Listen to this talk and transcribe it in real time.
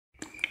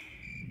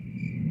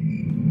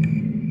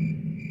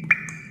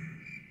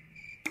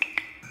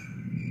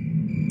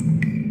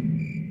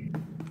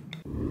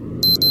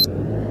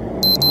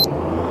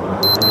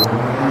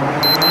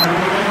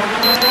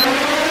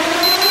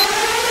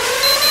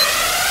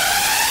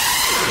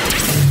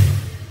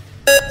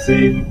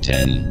10,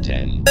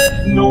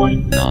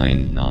 9,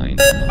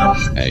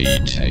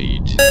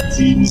 8,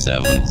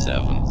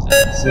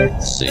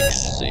 7, 6,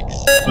 5,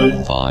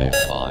 4,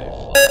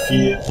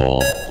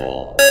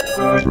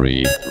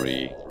 3,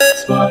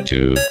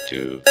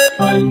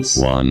 2,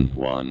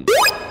 1.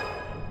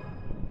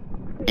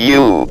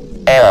 ULTRAFM.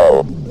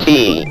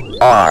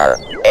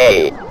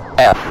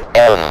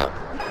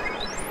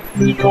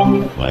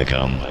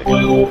 Welcome,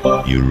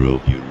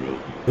 Europe.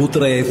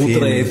 Ultra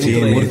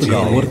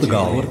FM,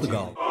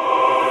 Portugal.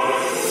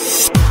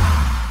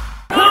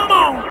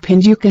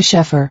 Pinduca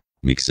Scheffer.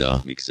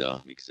 Mixer,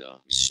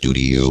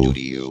 Studio.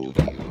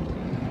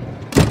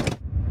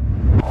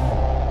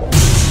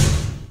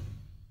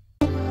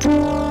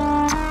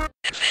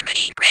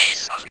 Infinity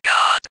grace of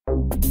God.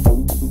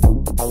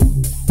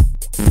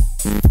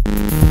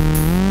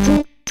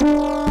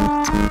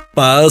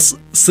 Paz,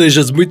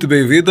 sejas muito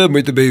bem-vinda,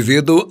 muito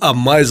bem-vindo a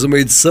mais uma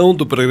edição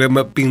do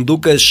programa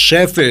Pinduca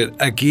Scheffer,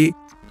 aqui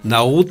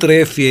na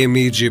Ultra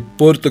FM de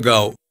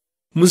Portugal.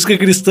 Música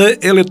cristã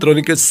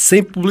eletrônica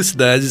sem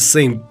publicidade,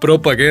 sem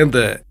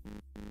propaganda.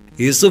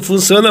 Isso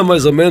funciona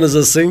mais ou menos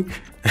assim.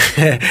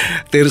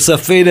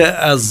 Terça-feira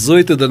às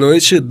 8 da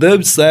noite,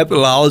 dubstep,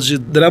 lounge,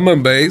 drum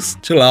and bass,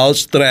 chill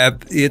out,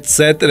 trap e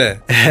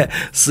etc.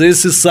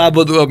 Sexta,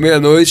 sábado à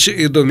meia-noite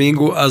e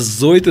domingo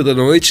às 8 da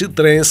noite,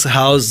 trance,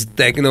 house,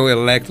 techno,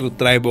 electro,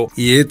 tribal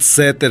e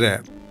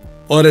etc.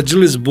 Hora de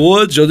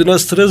Lisboa, de onde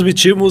nós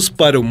transmitimos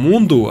para o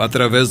mundo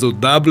através do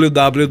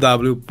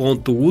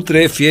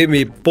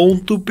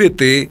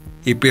www.ultrafm.pt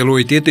e pelo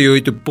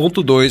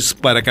 88.2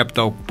 para a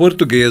capital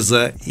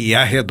portuguesa e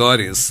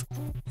arredores.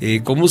 E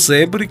como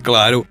sempre,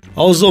 claro,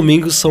 aos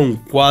domingos são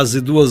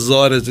quase 2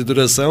 horas de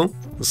duração,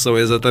 são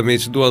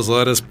exatamente 2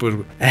 horas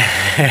por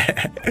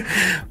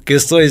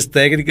questões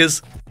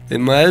técnicas,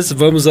 mas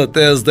vamos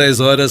até as 10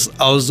 horas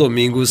aos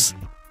domingos.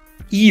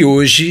 E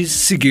hoje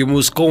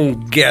seguimos com o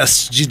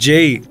Guest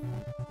DJ,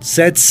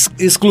 sets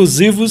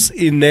exclusivos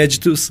e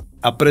inéditos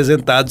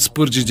apresentados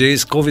por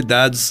DJs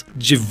convidados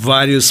de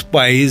vários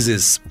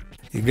países.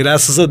 E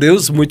graças a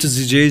Deus, muitos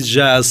DJs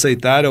já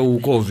aceitaram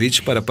o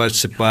convite para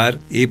participar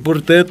e,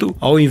 portanto,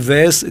 ao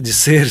invés de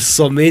ser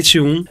somente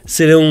um,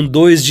 serão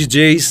 2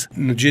 DJs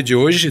no dia de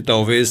hoje,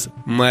 talvez,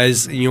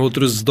 mas em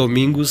outros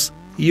domingos.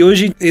 E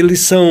hoje eles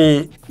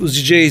são os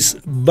DJs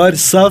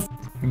Borisoff,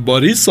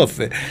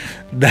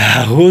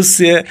 da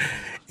Rússia,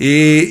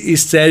 e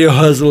Stereo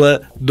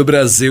Hustler do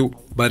Brasil.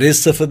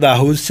 Borisoff da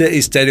Rússia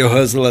e Stereo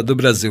Hustler do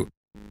Brasil.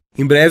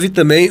 Em breve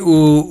também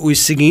os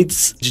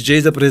seguintes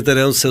DJs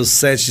apresentarão seu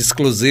set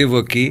exclusivo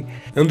aqui: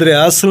 André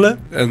Asla,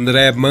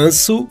 André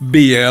Manso,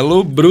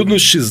 Bielo, Bruno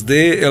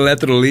XD,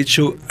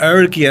 Eletrolítio,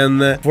 Eric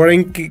Anna,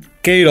 Frank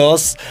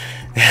Queiroz,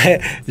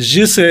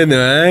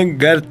 Gisene,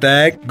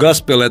 Gartec,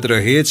 Gospel Electro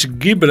Hit,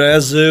 Gui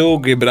Brasil,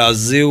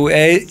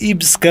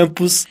 Ibs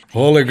Campos,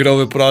 Roller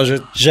Grove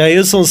Project,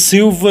 Jailson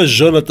Silva,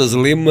 Jonatas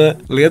Lima,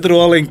 Leandro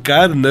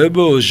Alencar,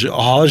 Nubel,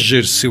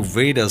 Roger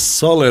Silveira,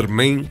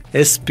 Solarman,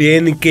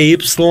 SPNKY,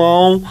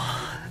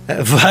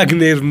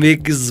 Wagner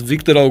Mix,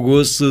 Victor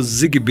Augusto,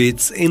 Zig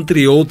Beats,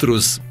 entre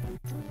outros.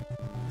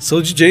 São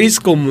DJs,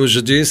 como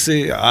já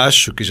disse,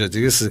 acho que já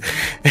disse,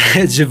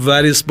 de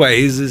vários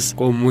países,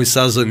 como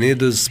Estados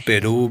Unidos,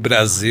 Peru,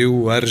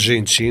 Brasil,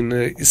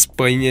 Argentina,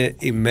 Espanha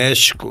e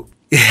México.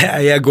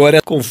 E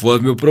agora,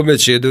 conforme o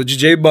prometido, o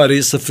DJ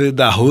Borisoff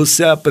da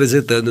Rússia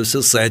apresentando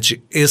seu set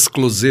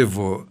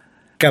exclusivo.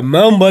 Come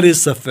on,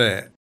 Borisoff!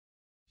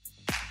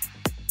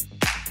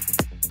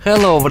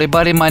 Hello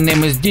everybody, my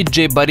name is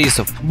DJ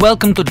Borisoff.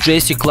 Welcome to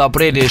JC Club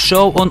Radio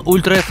Show on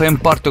Ultra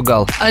FM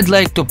Portugal. I'd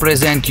like to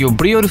present you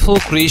beautiful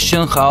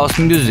Christian house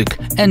music.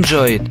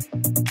 Enjoy it!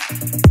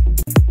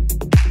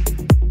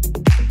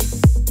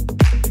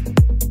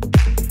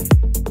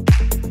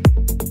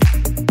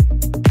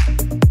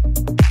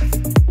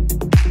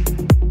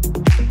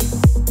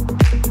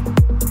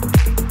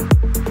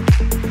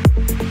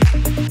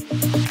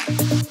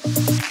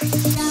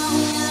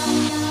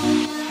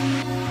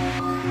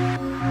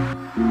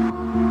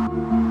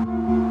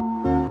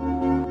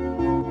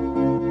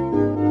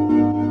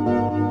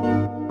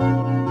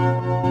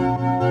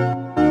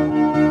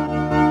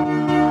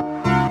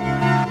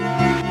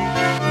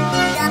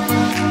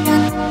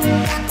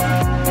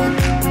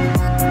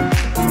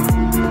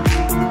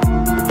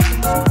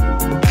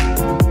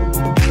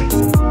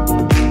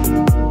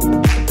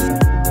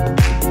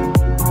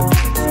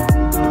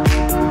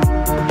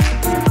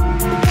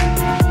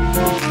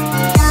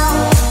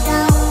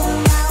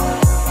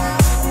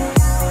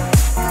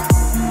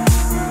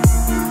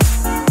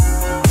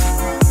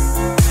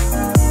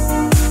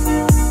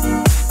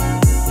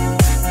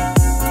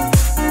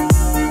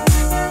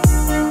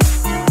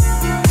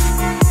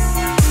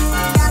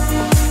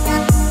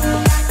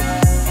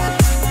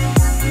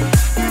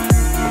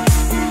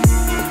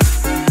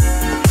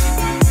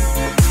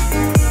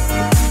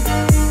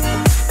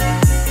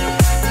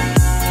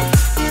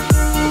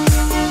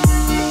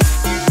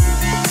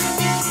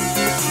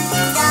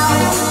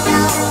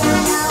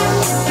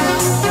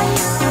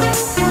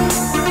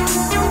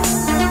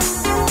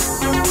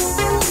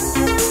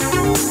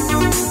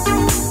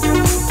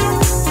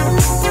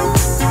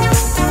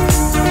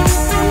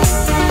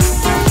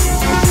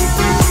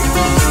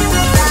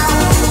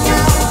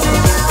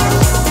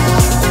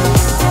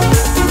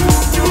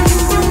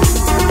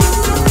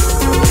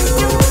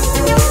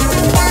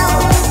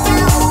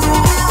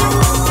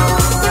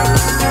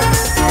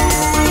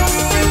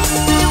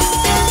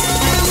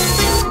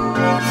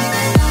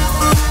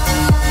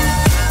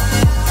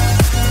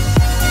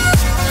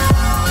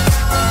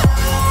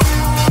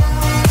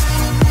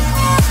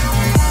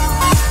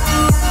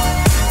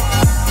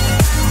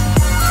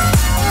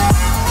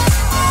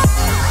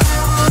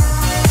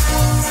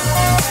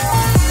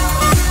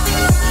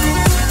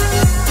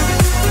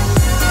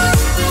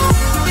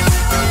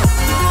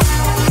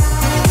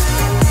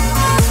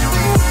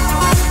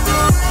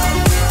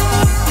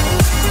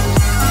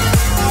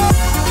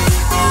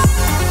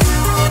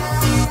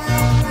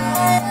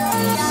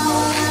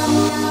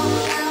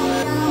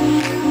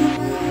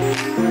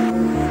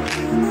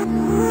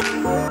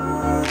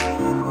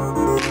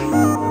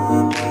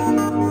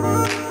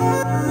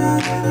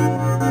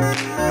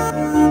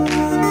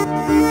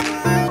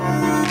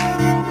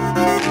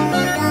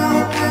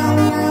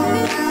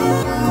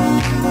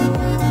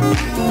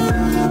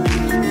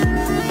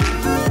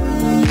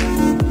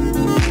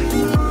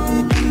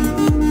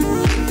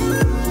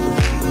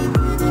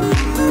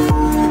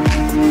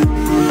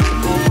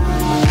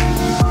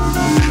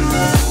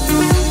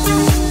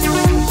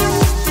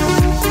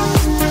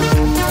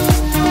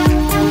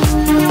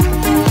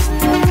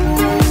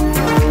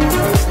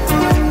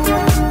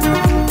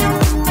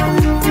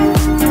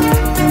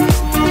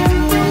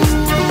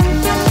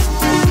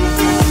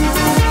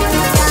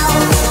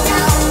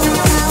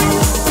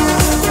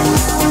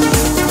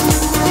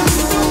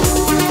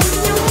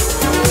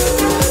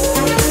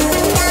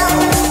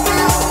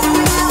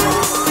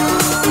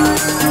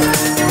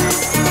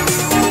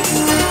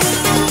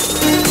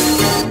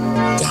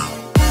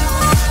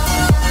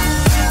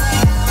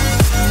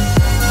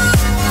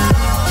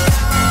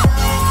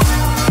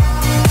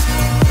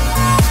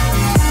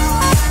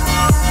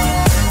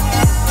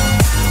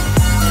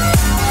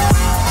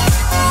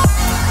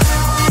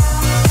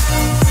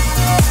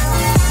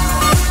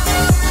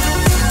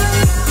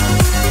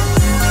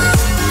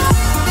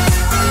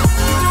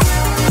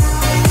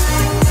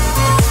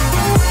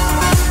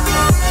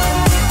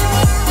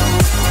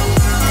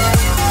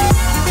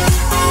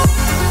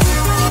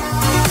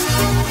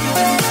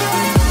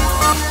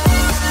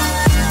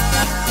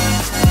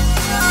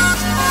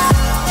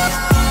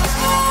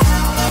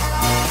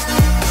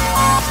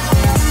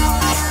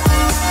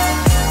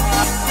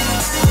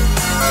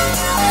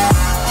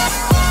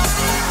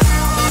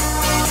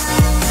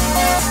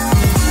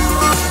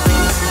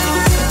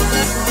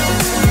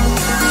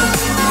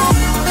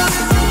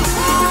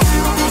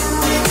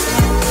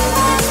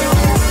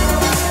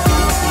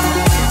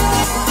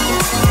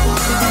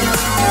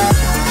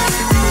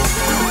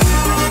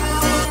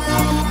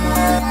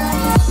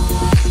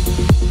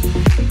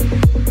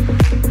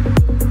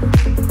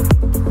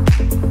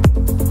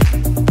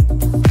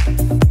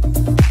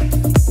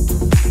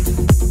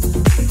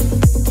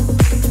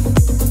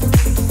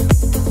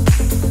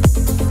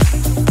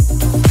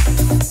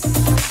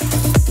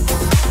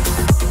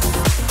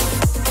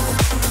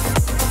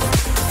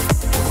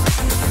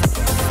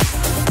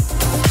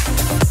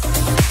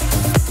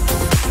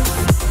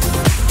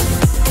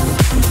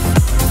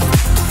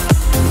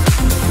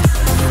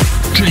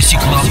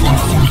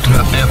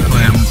 Ultra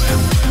FM.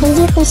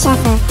 Pinduca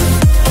Scheffer.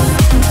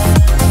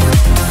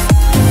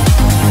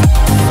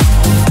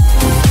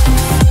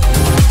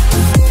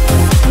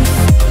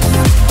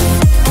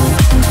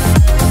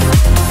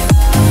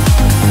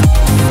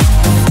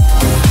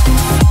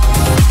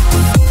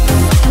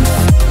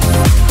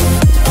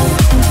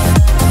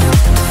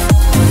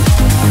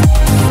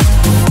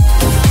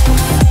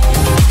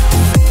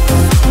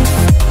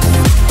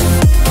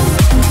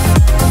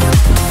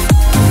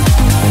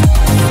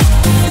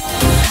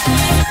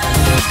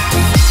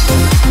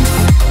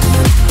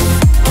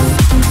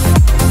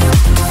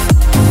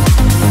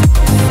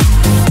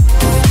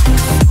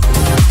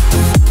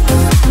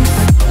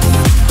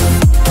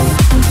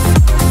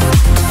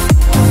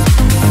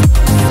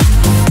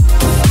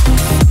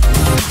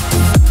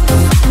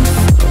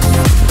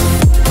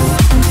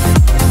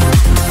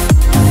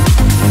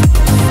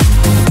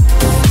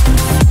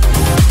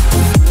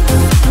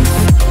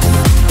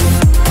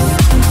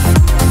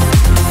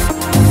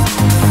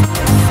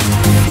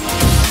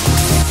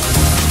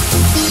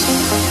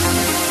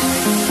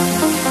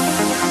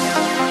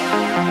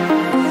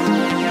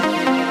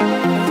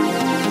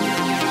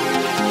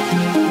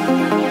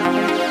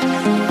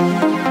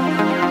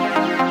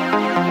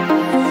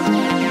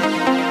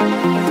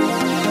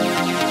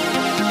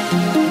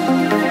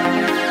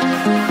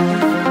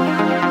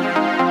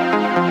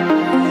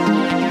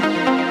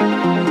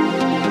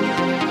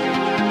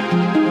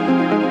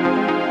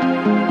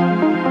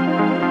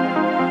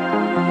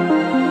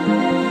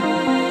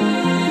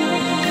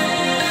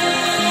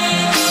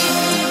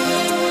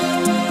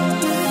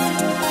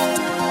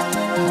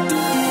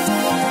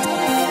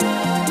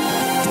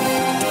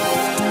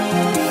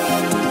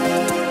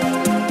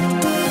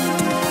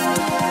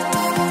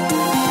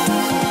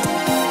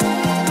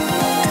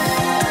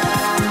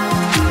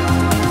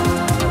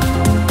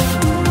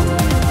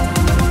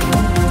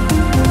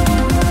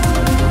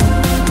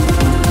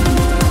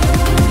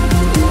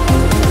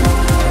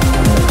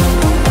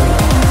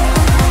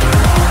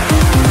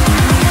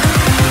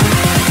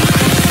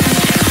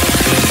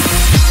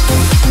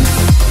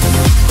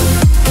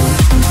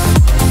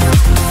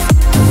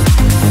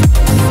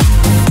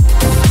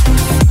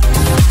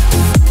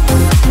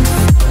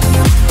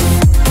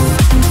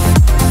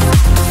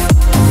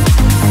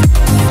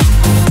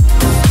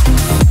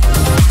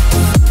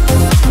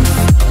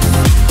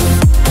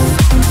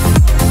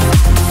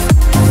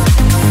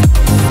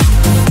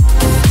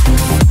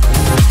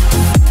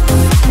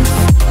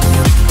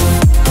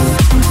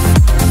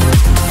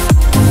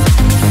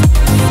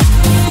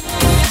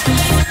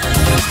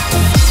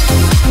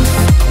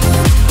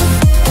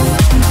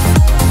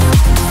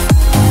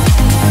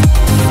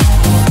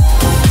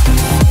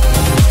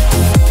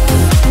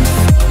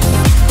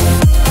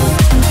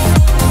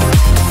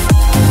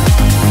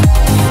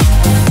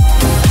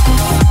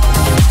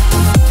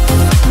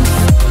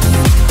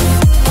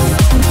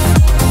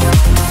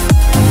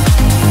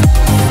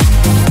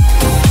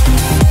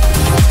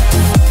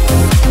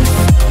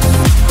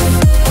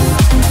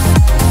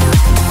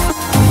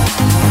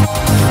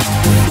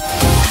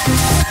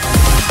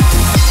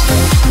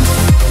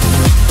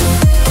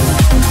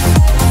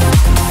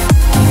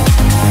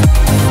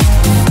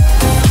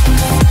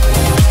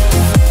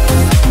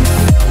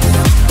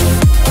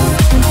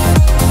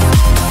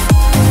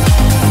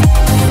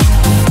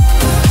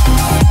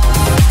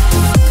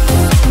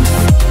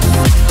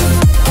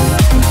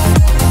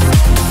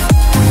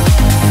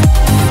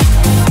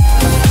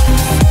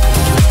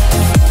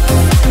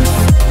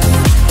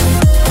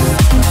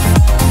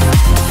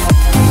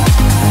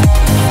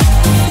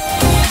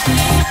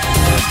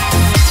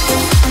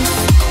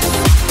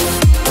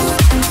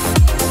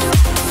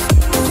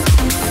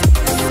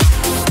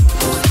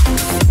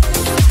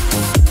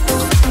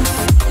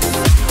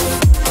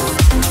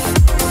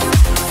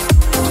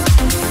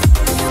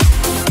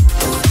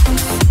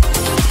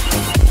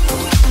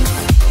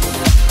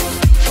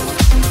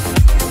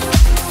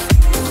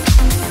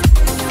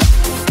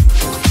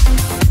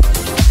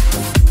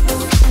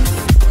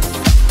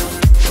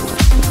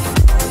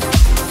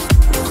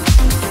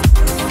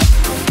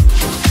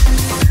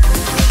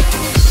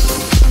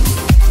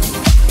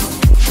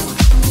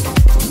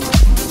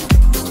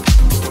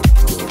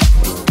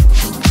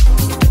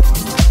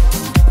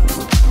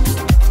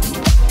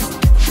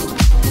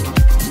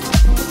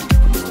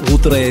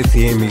 Ultra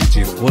FM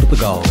de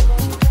Portugal.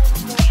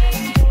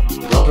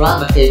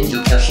 Programa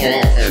Pinduca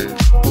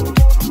Scheffer.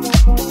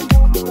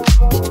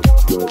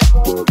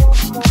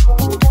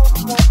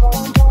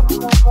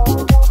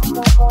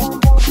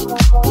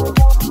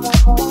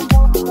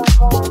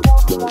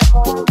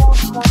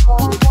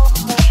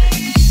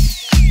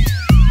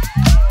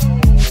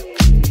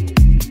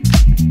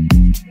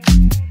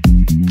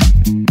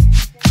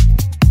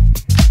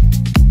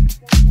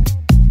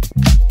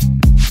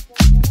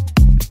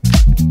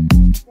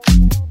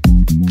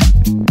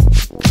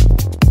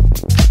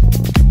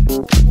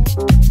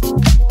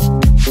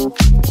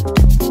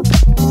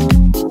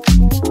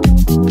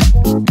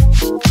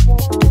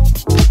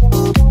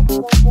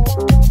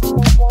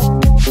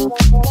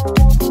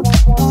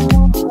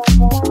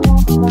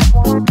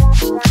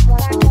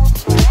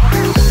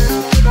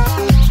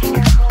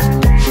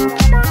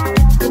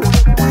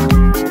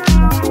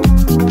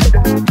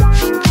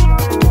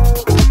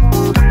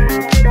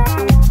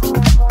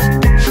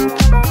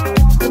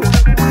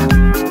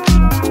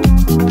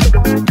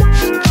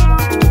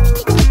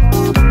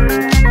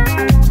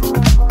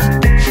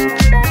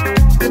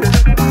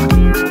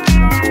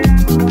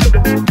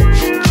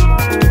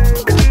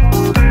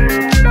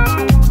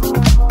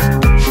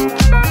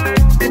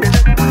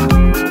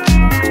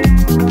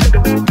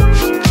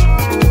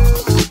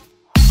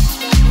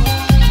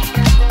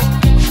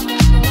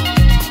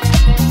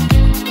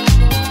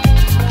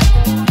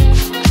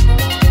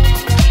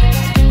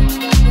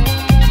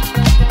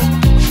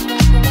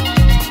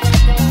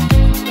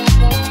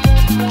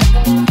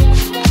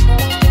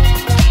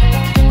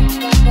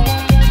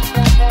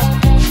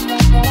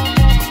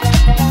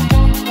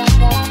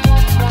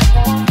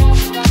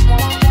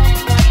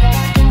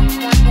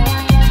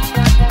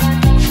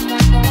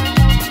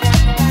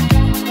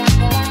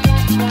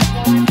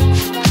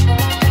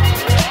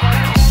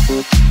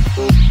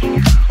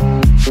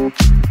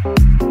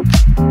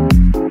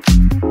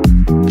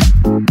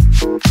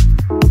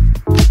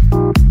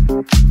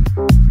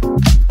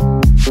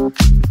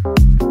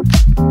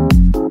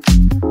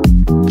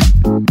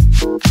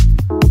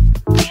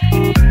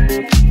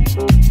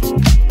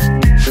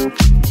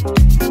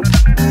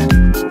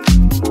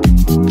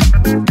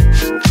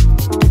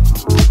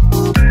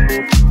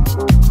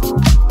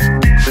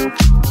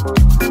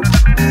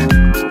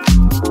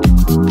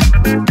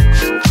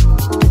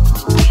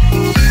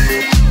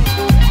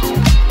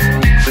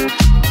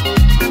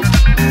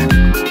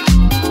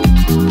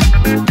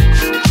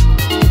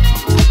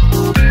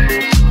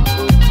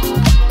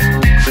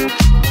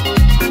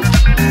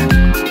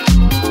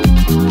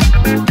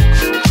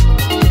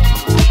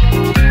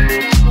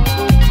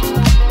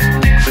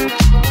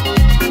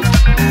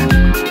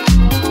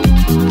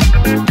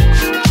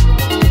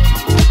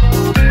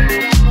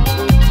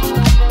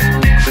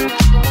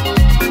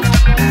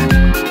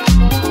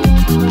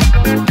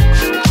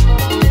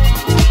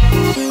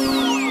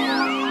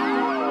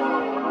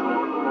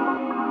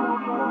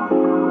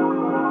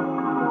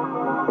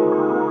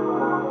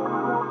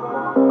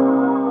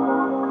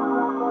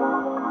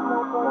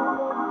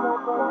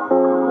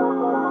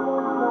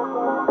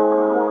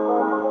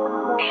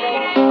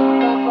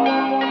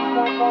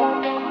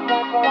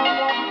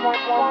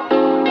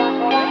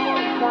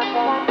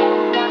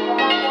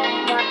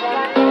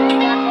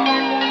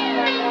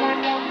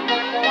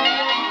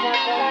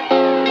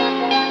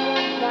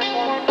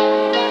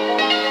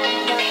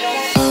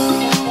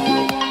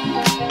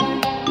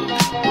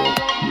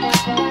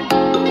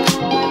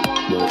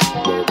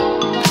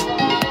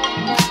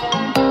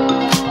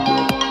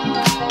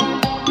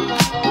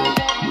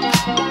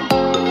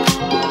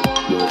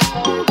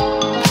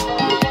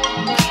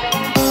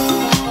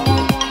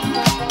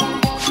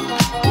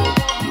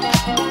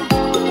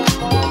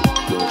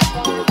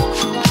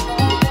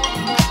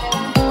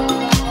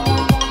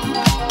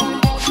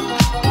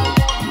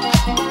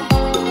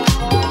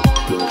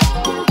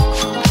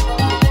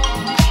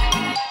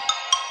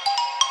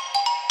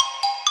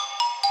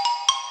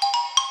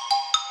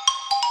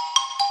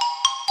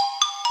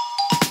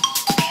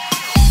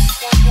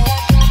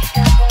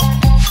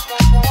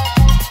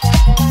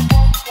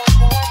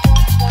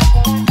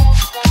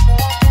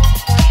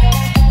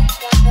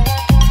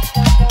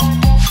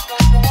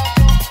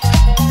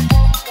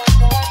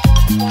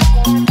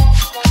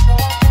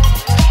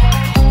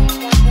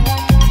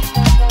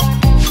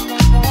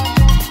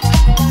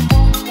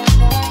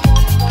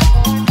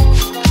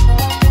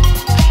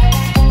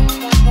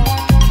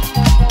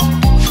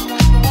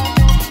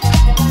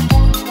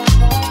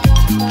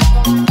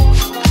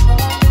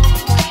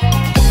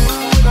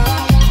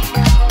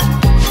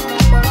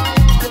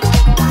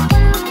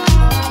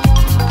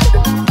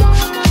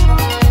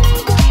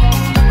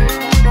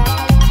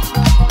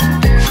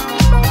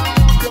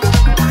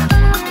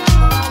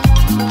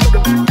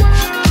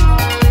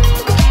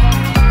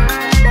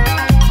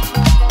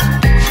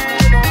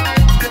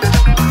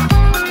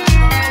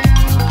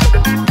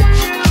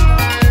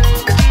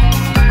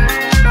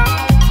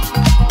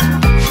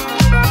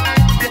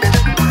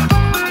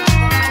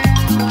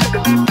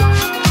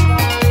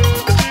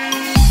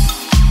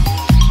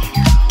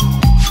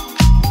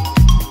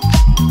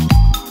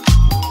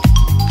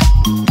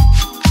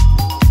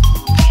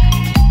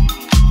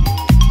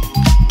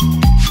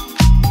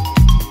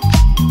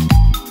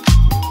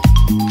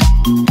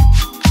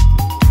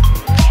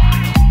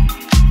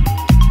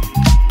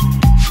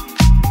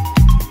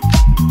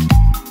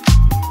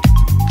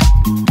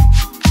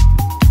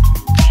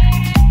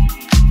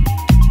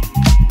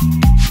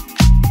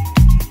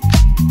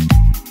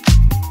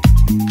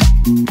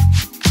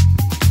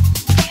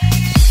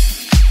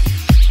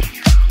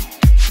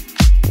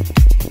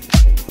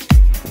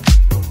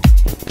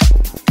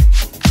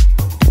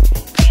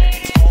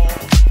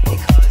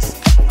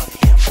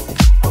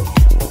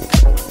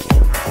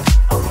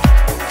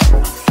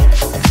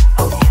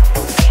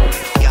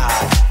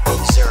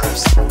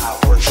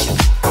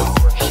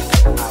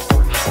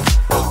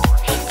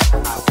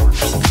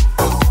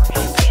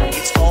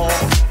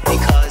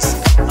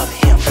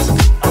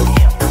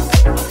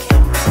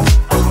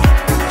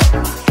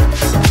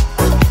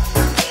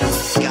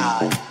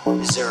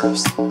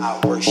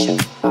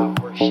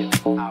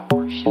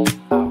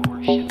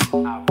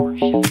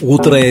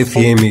 Ultra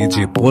FM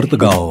de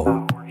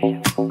Portugal.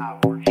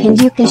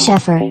 Pinduca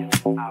Scheffer.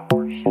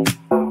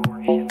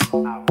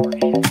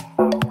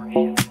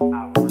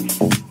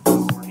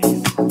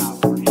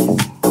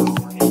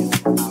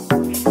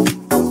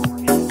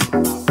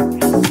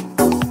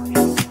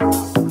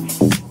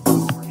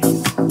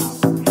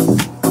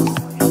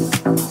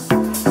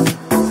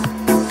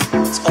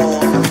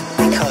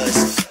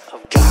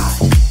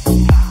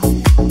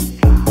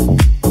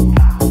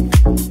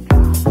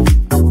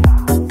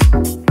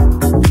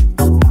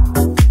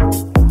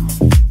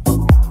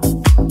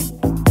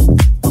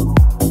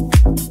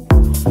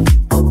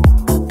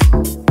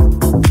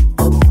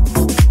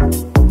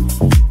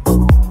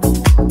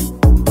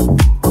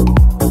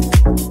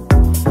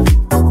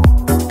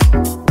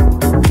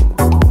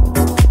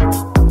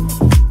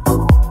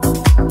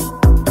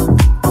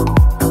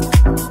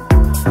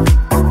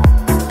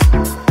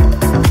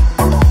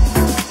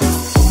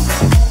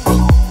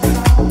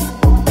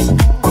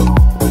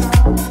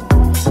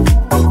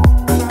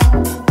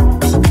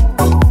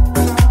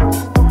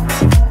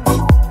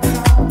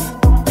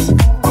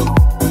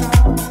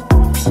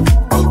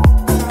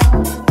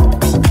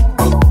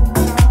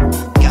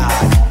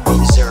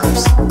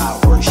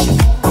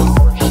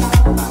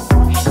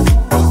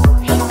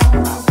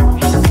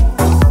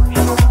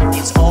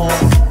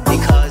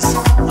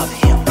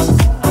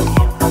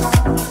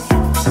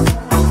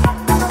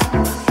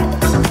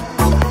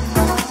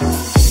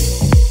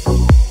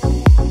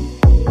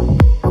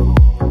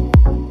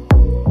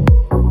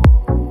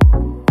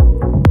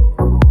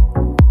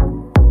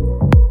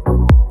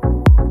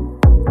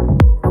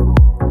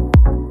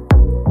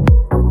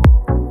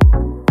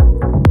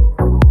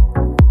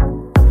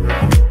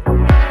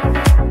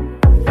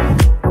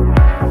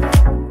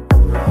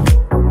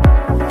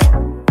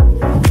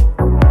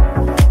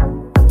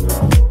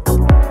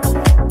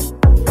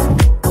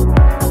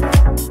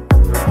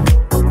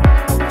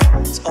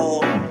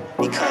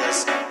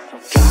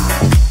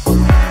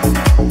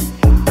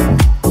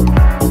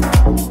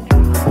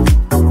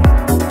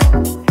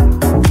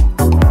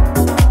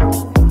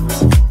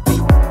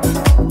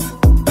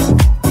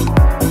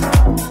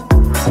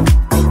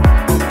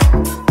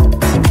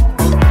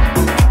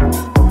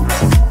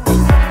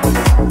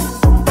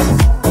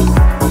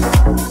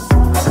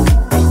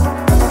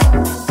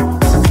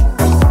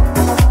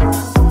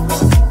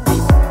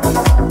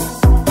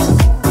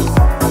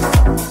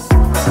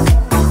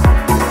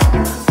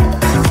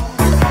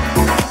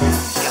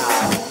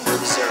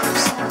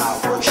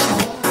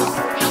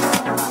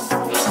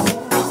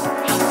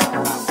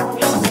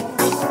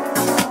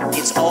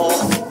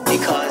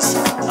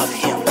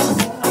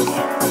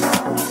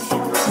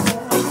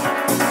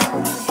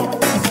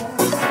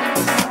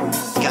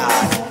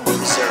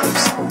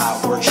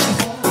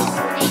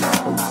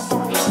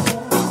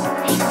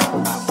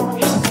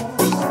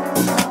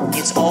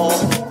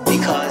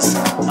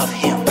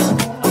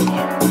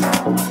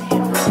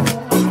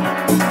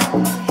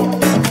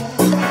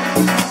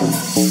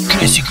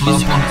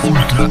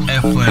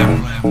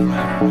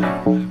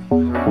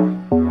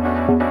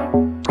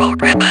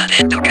 Programma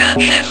Pinduca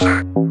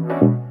Scheffer.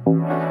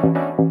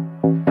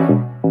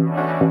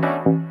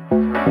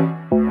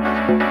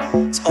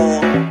 It's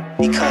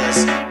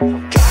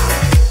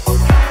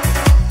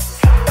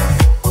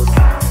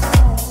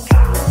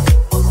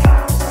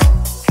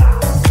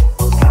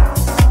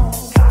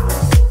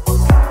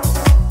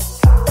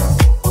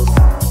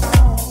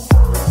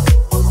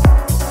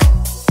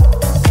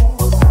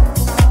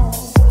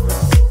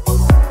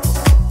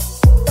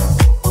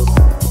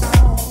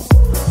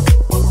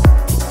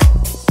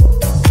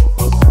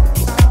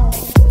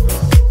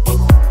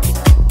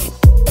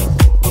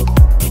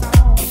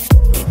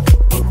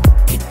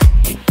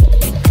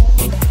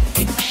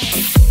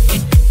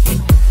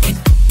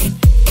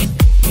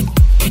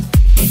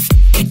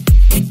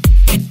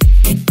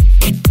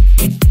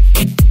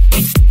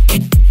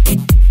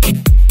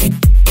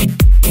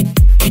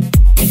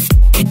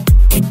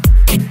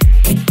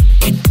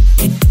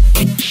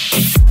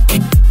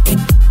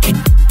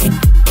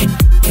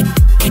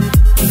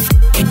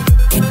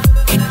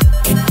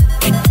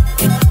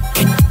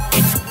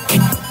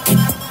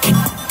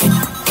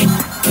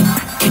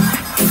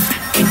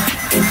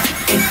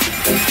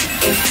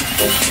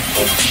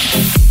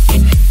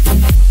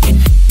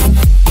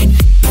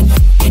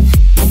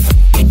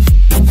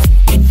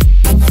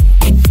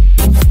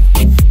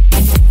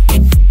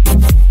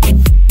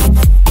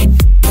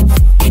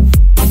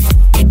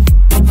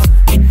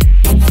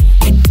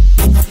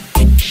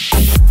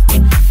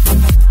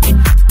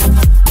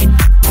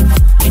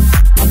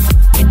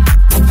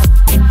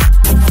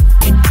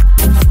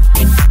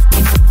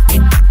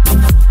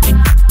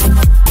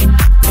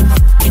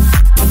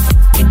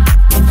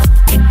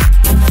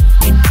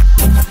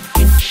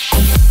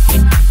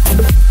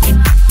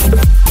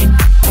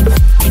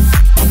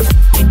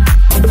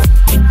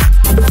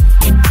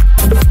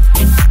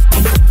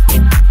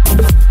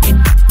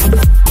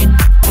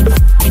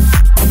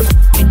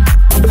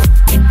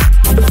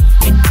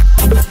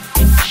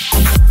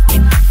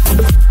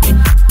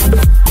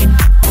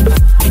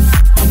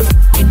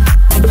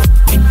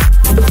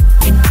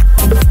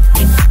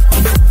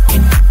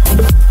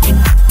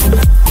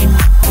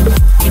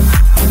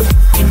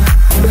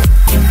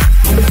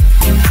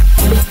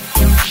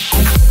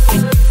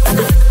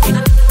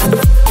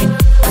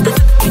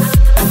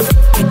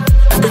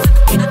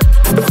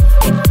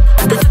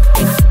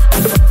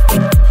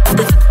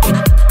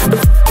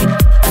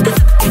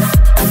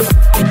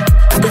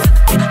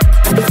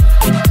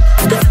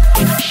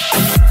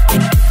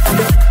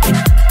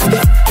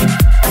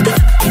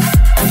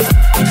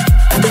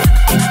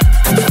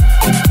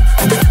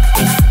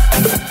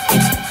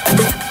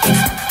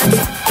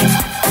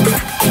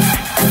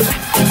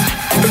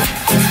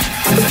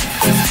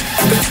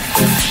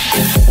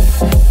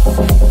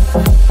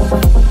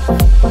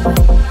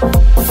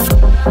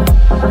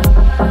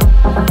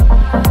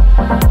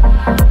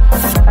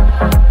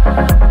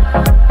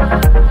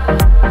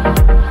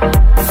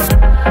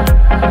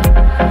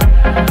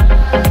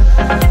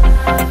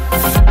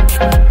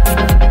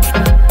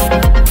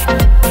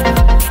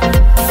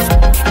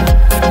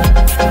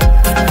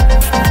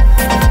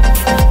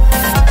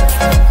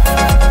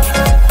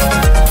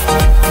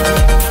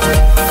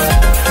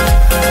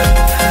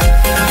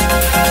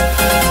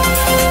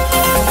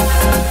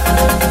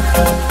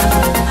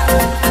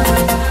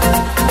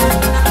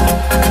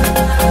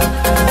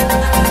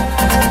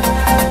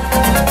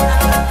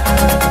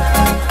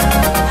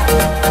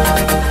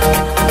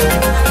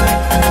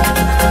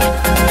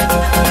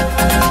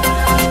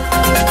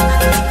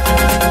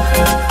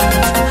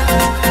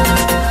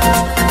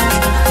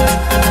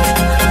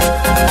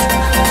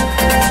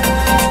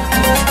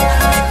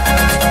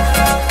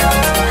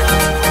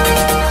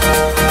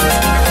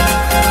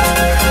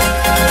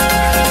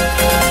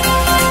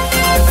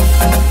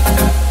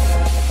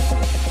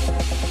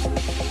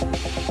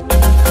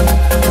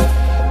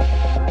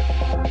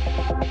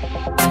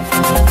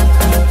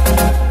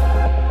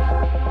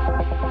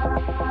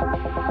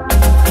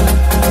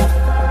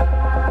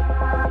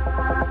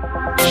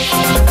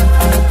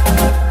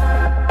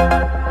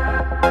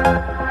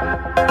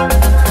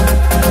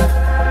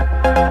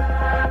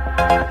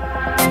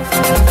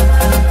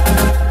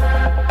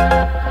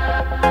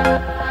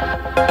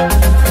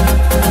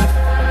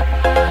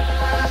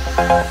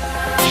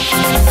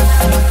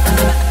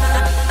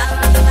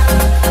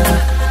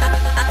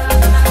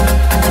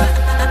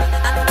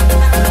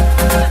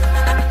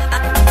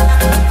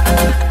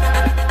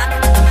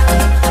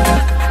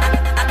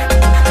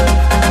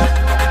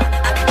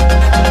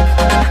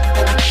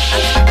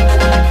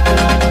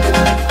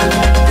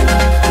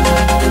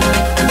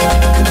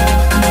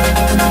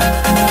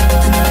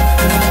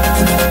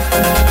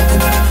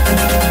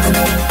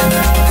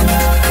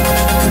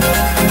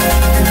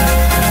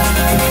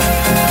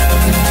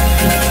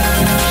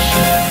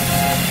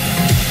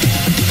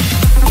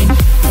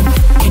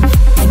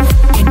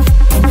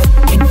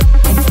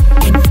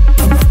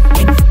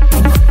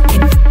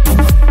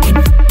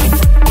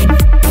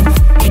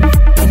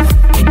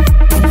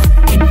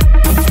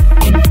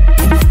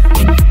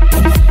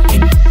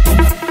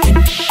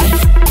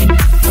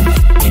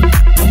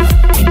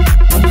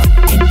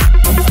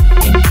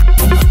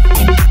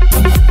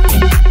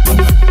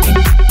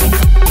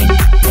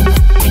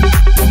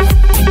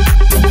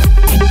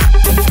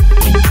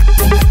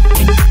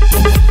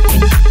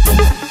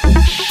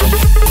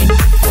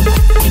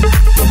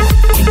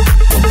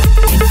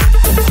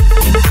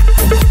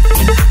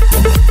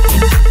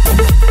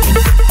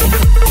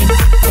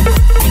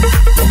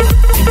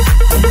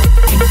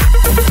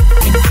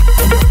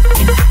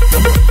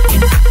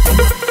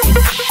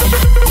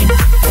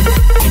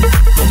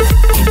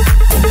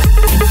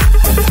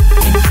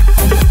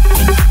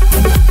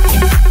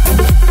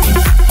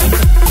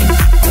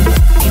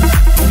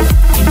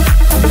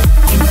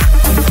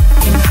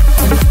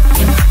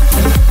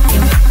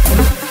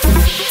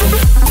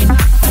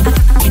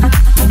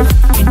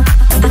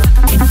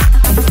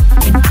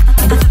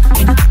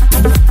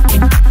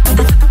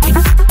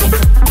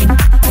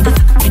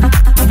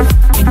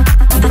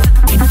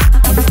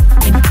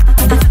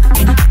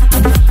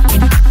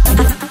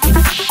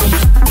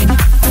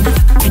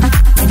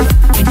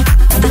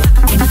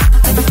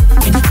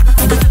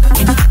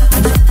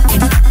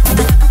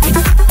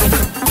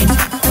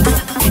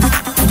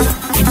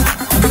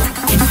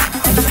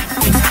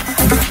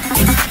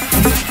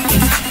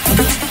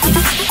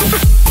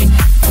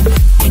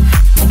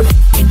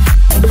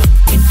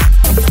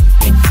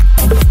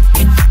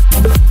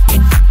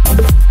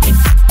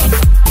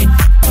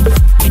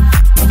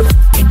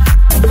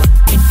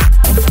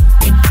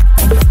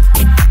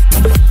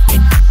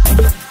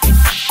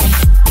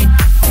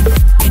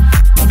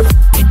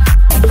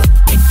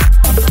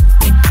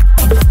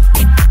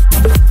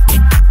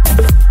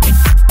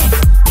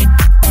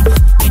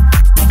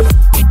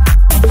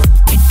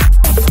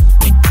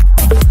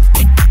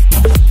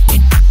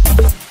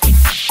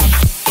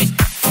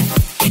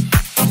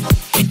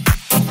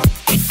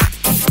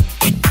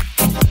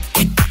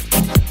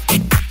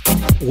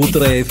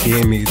Ultra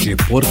FM de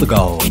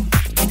Portugal.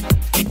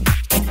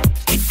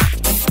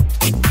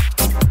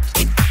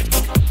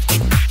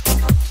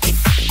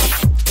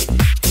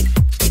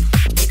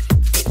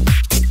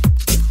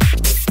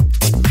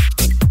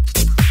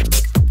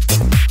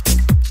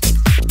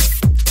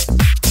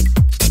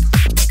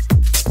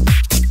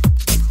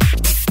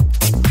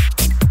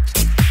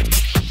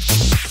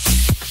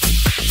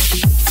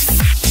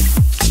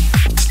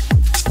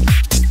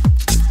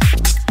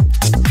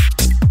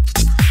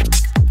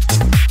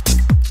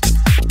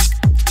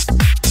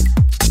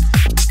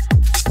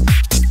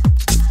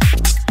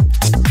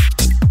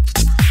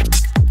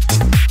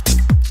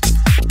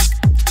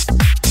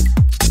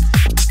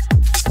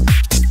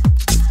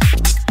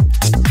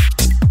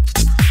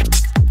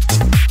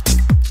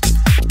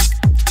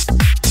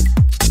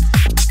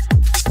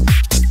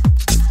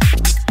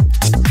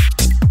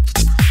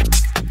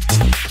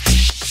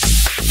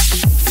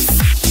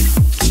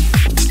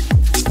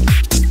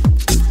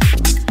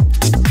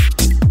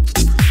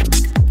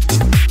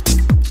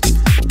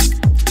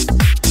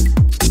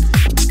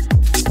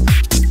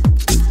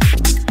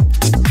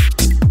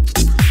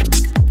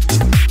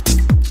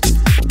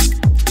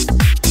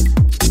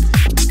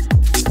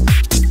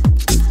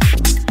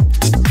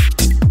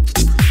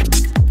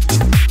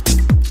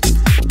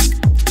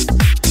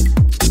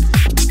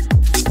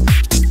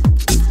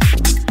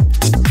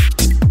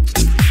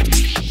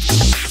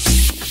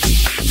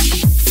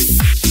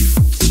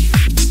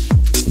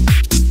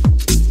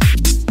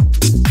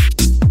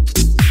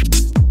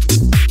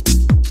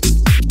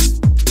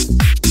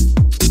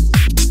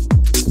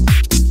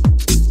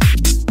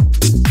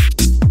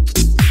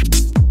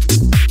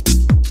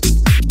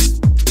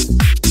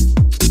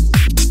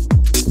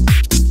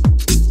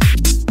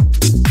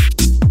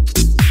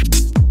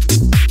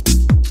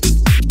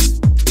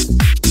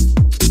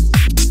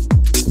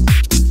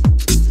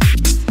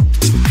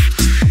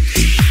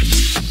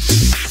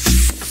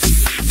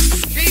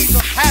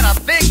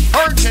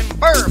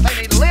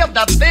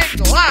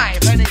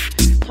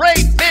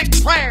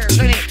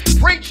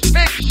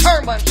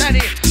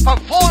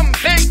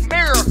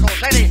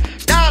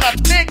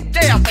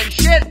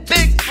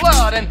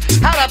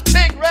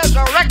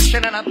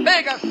 And a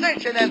big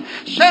ascension and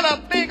sent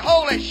a big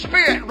Holy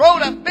Spirit,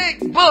 wrote a big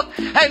book book,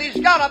 and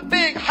he's got a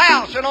big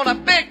house and on a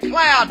big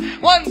cloud.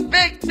 One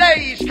big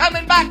day he's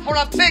coming back for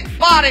a big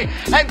body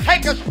and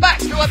take us back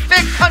to a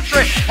big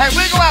country, and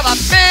we're gonna have a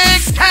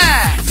big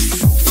time.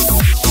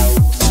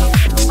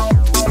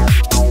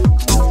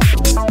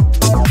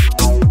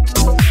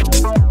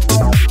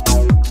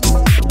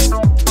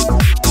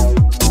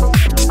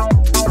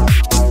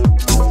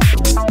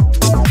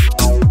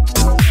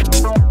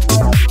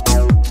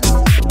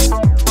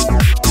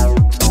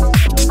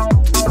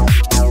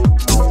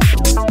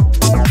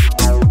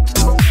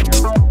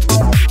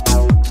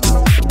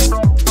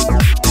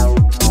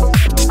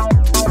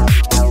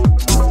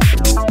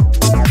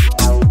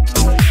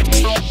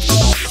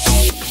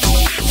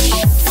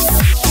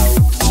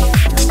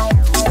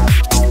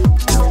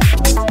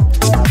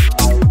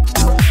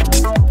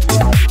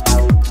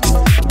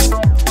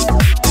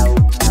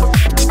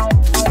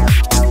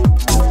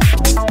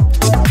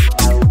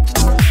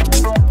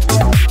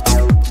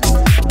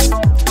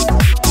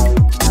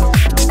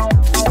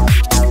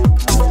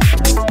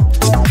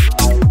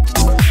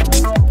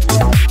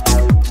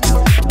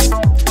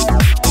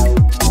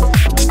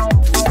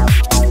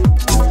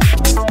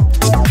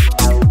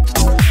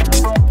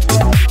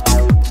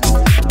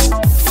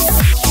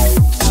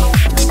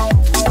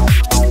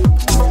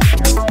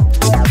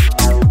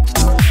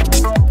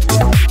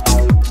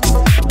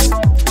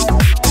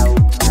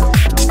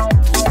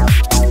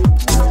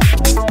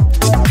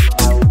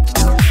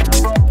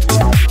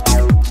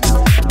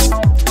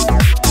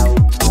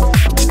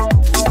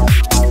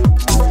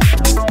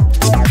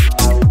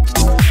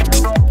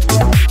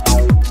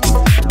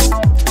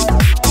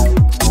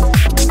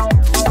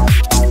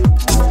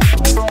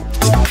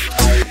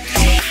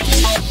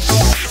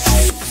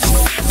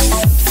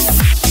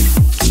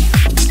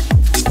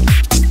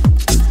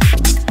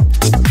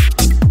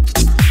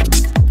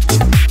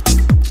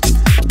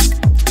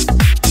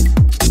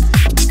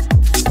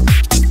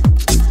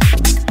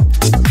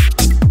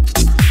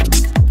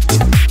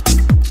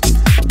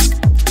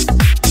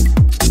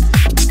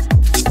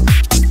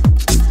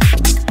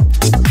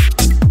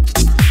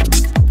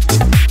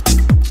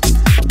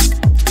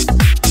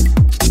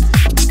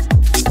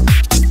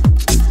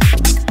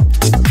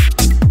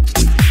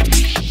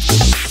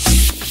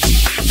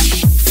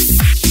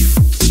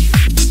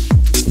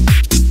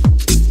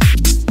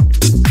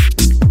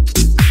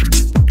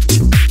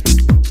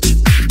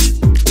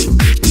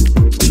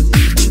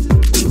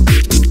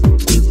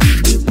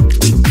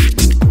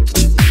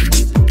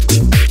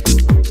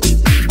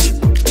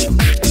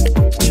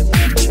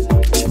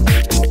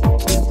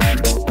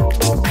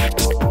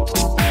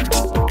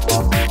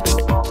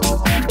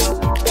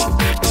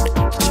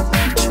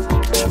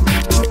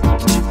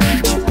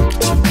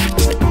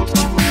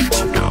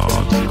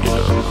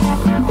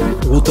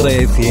 Ultra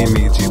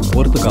FM de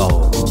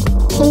Portugal.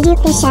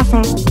 Pinduca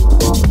Scheffer.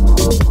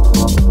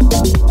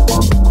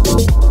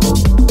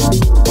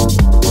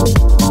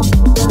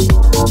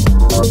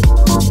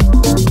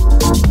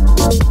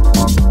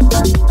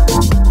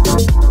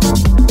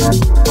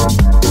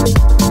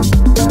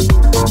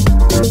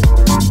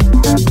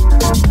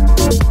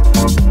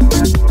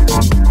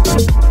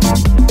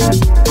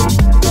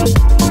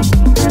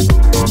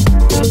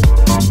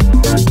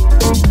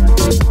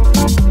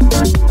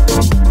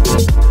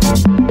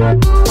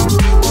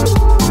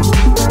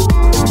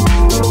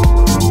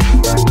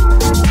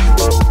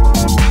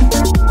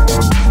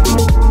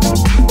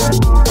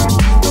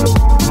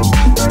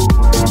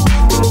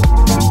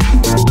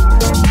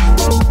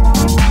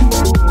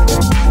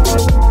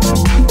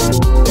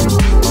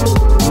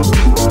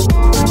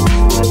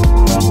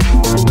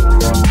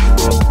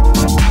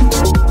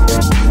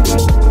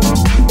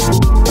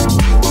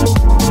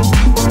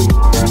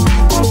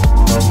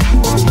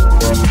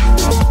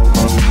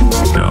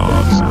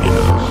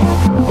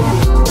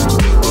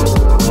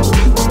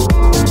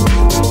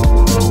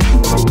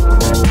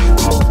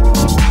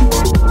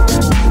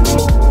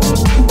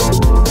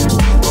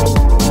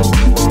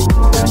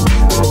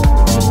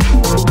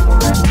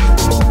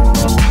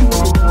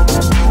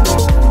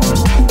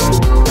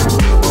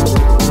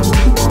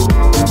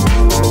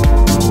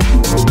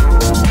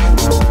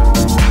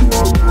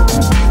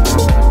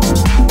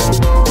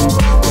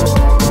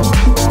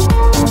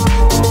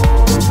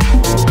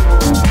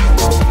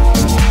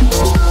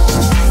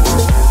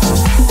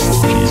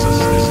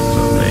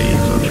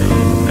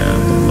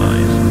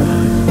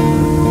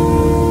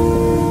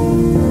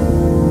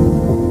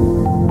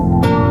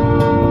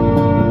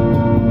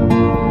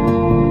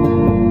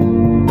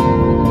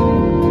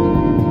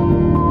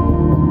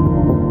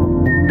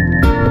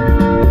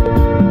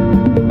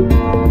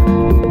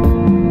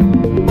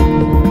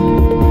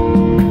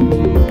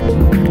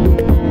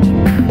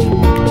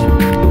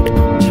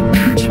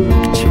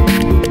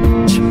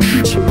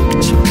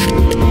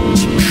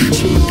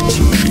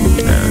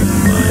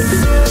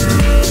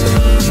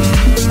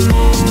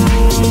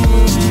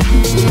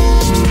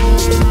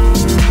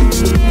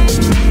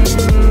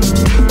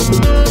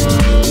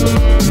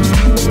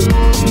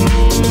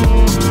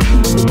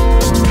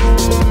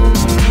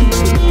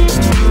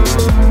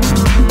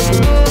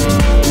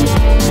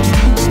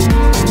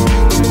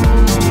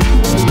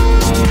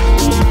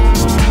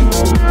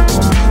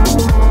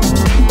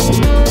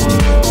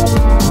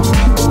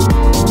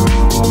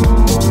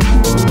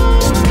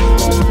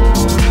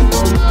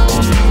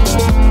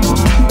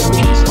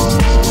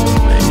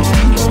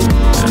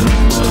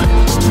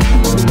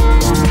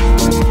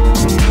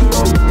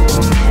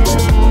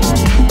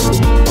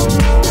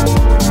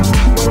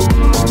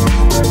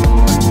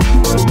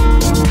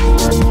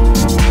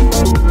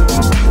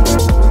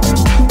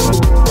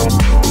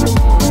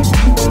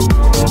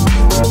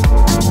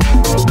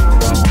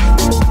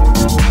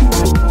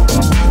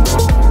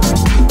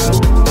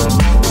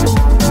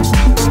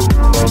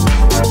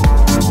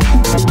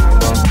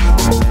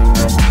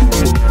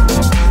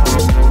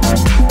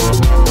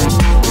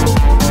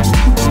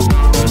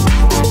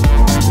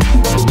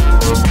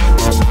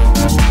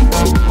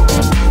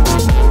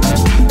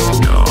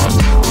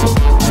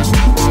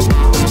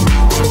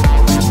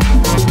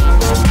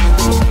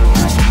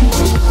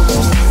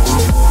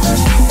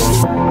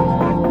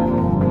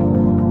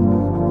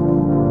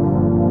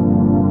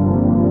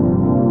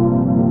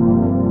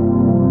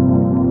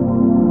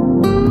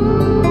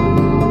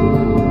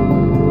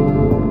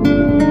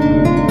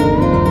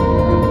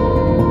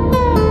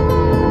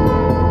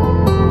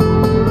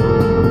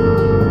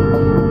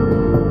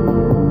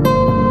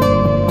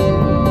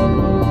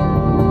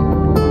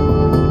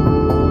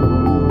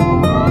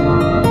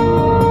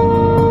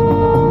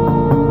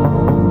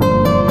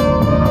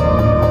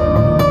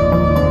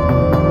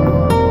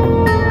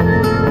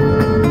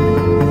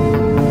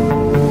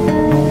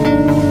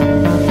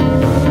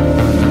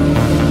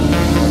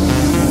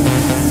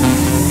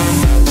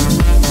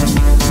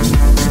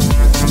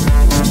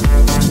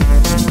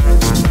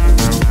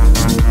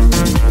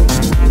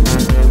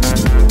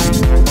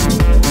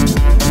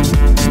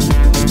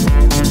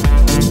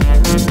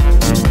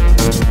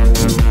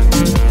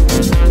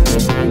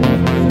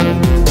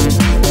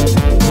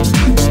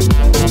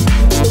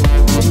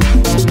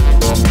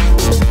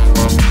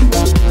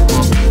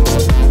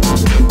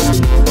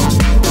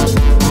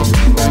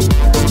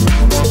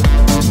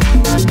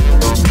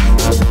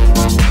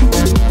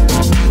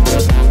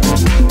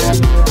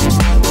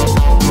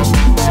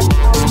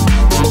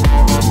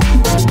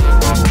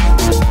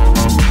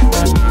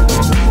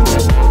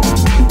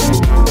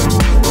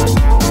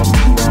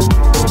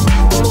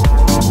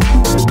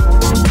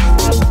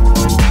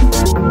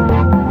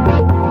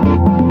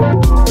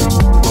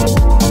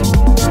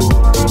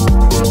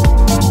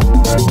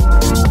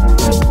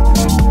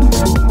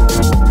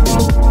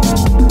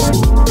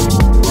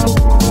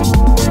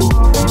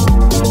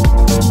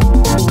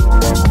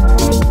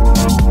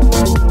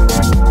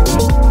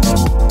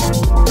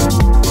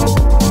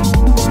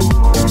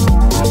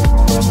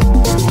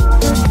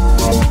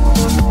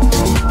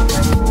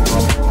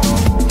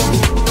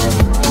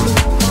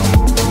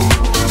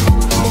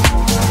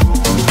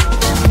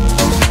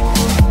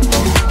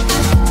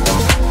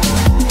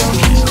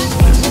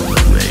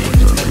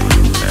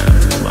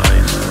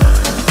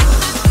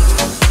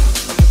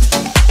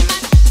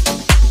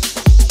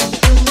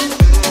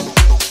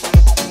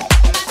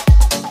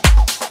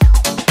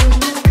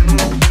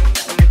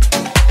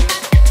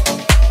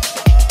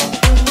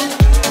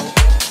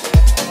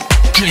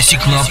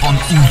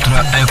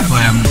 Ultra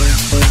FM.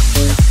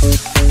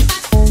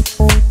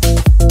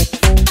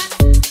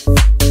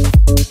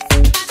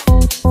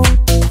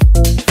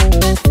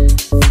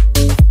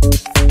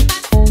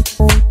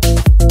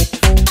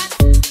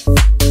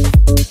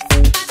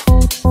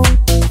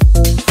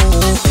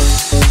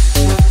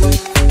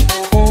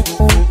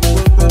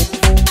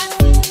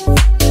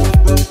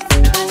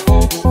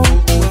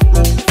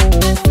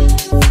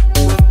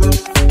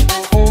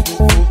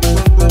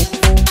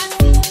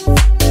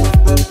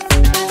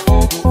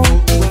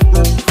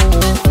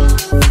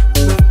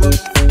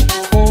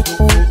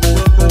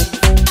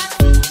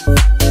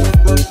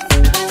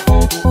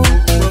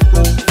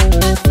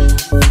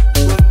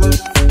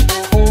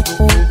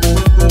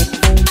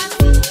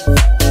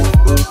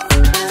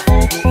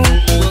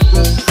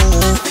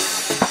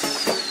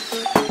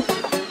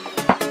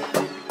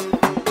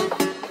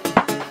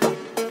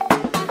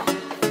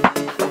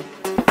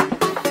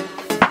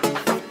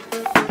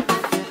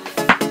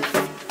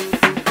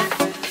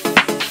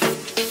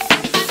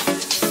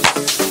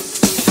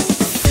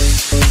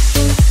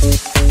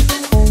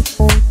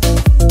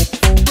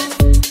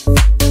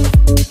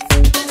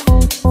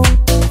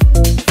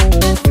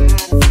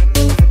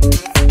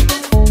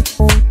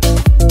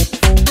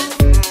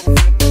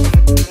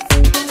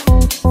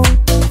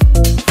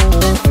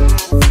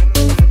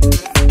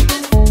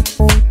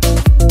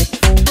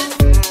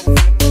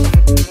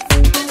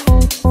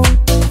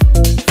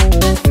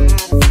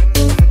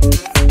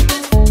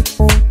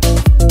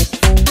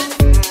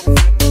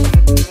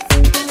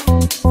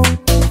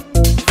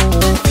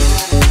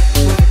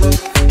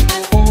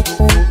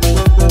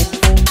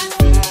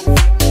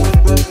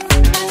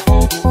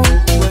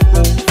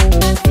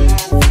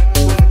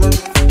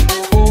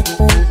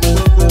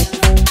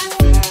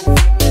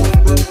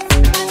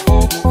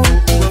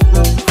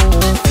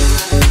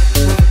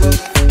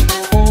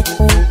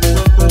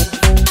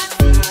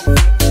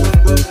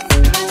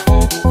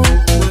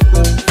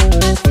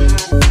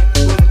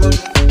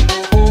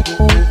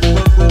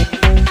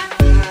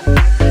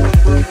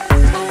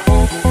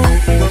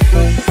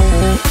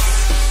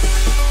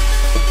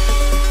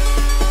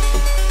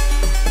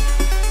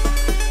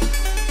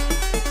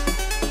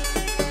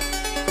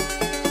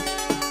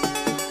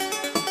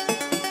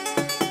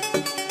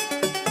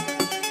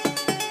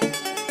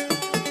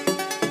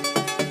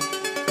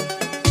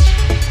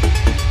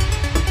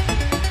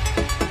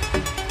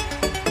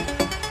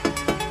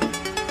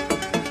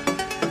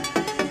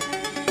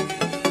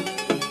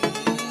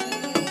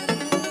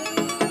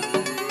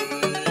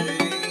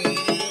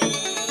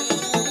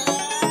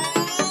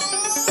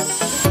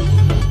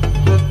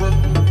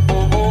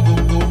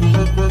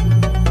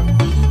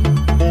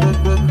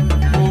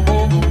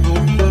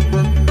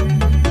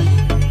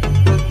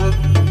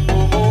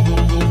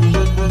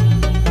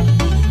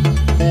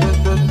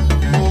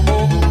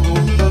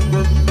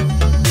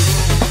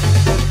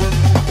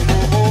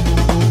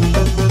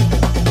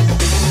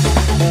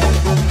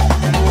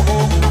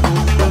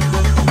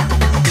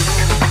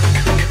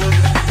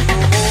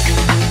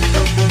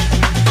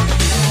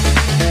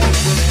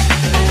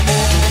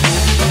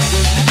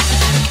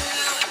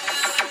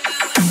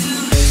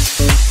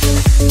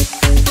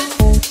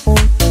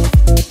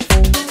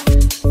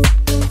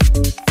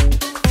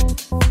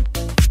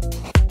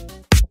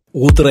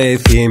 Ultra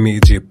FM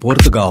de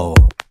Portugal.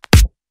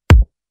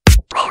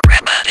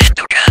 Programa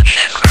Pinduca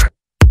Scheffer.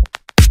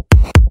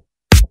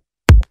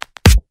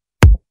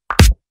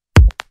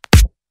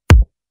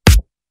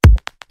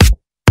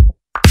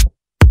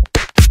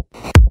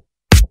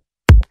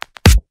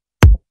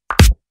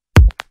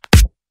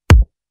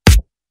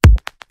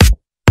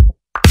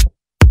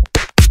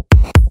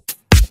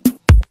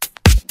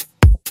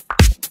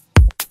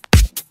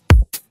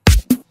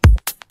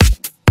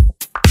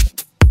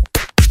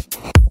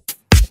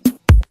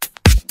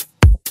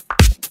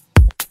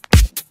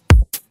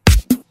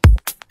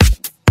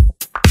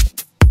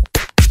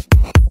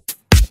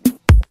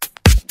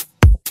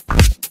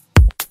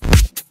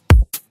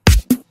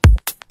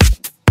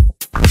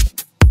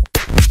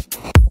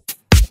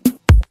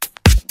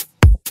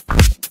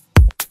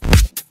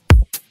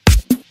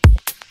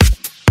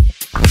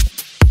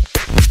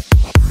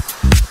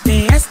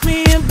 They ask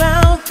me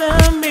about the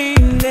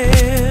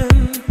meaning.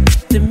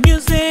 The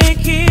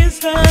music is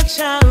the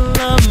child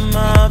of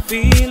my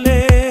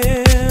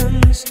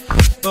feelings,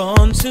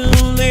 born to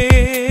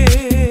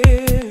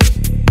live.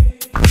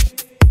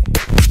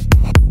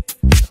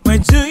 Where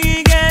do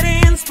you get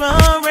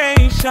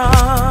inspiration?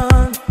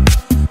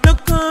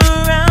 Look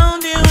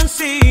around you and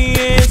see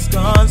it's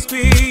God's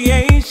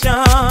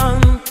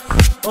creation.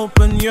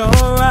 Open your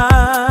eyes.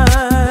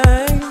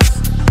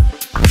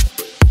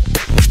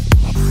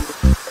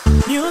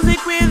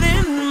 Music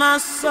within my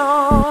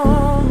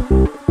soul,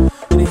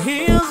 it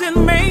heals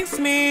and makes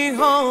me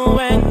whole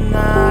when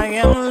I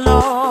am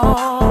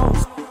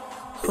lost.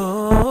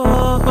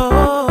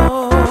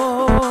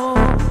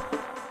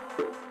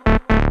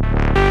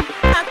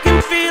 I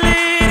can feel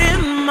it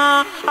in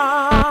my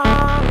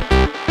heart.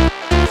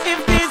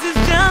 If this is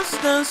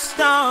just the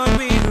start,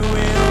 we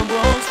will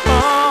both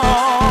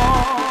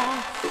fall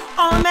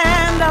on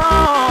and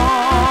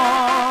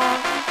on.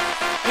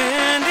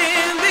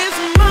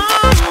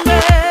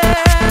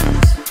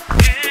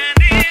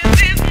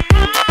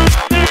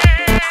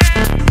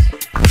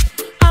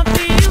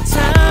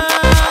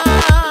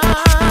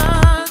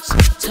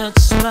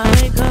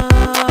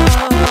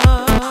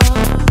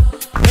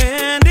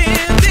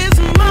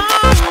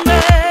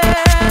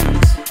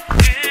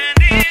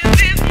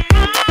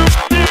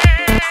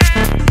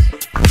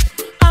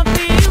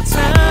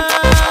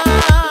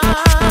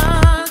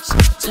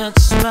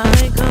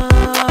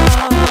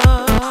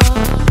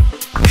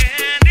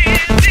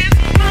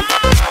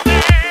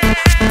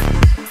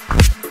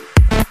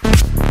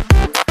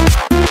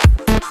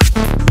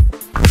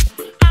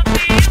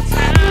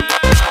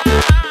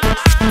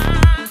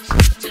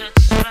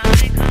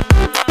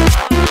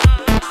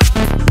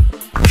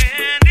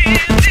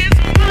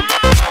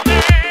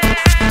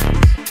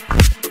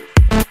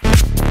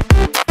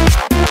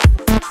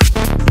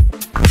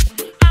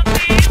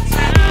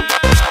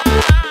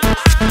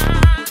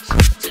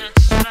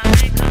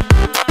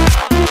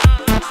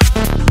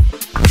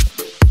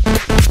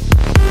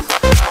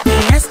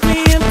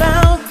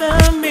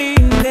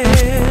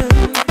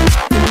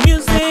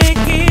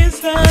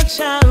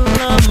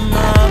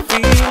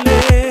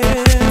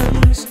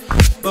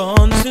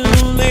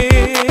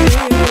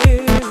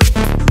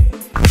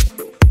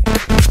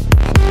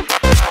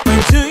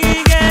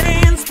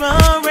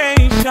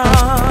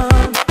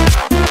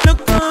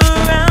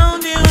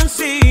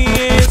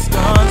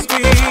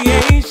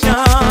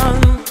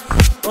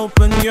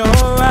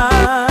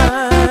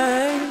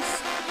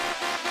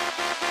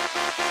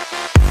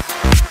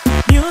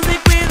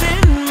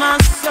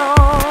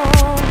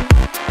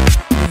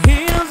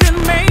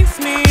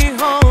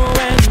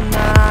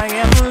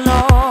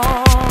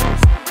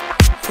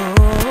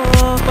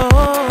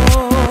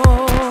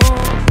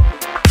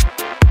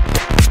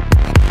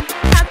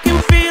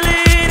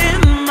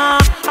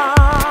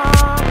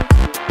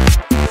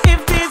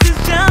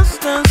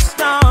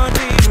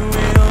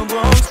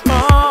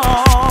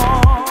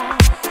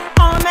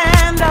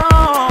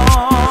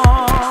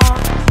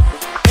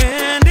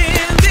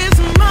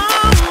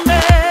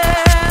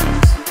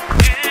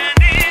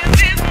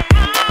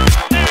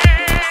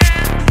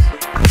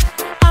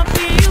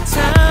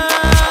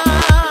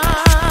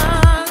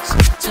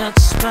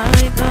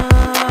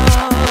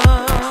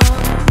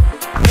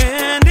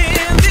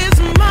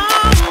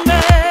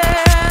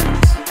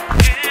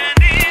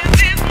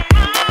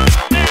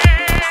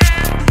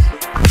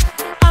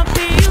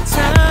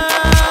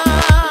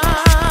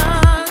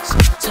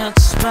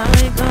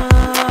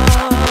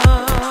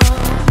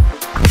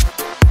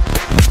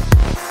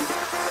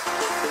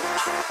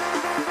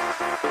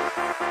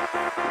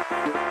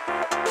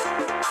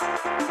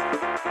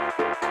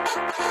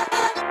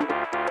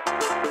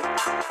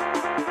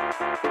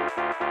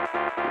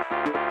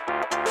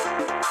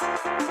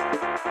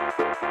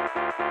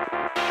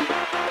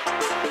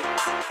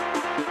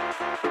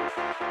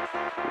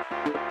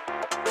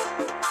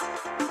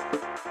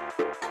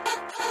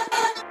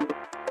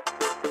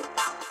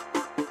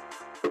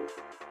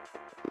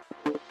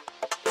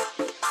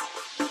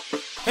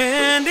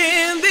 And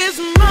in this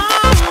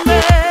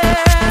moment,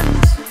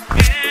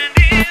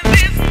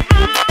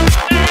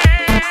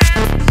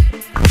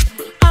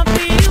 I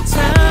feel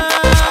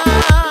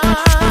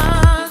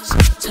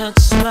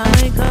touched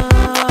by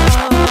God.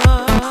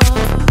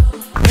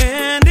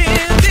 And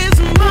in this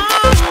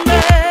moment,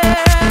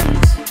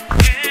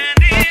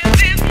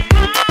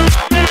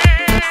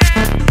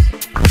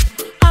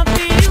 I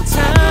feel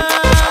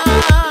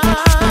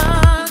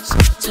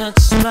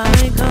touched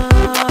by God.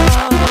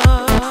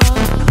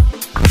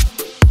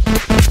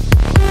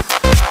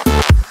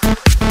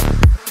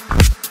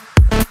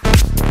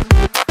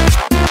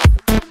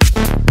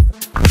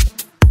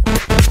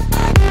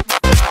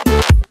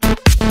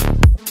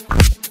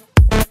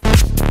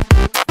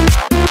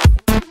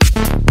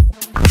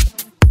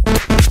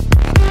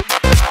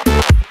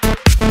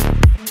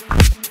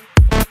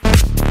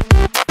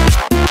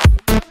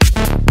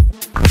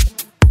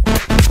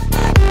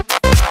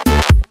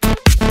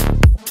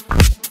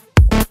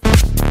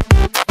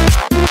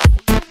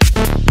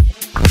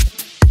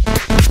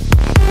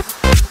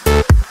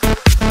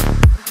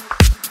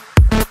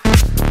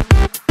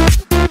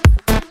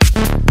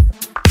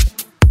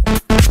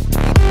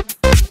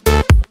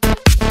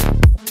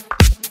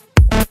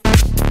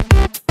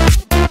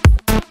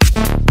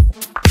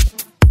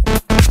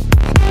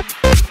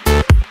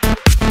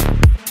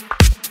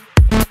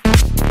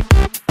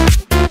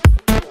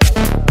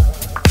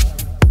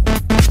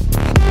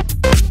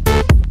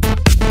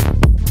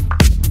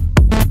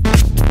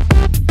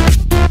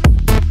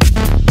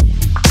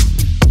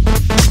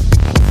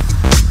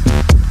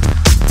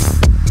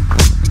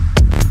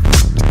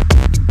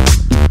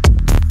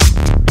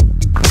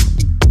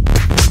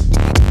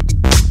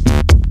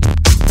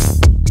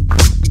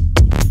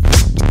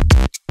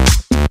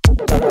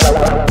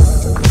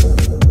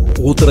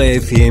 Ultra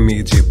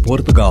FM de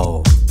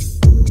Portugal.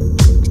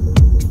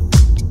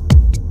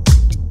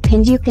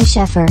 Pinduca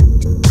Scheffer.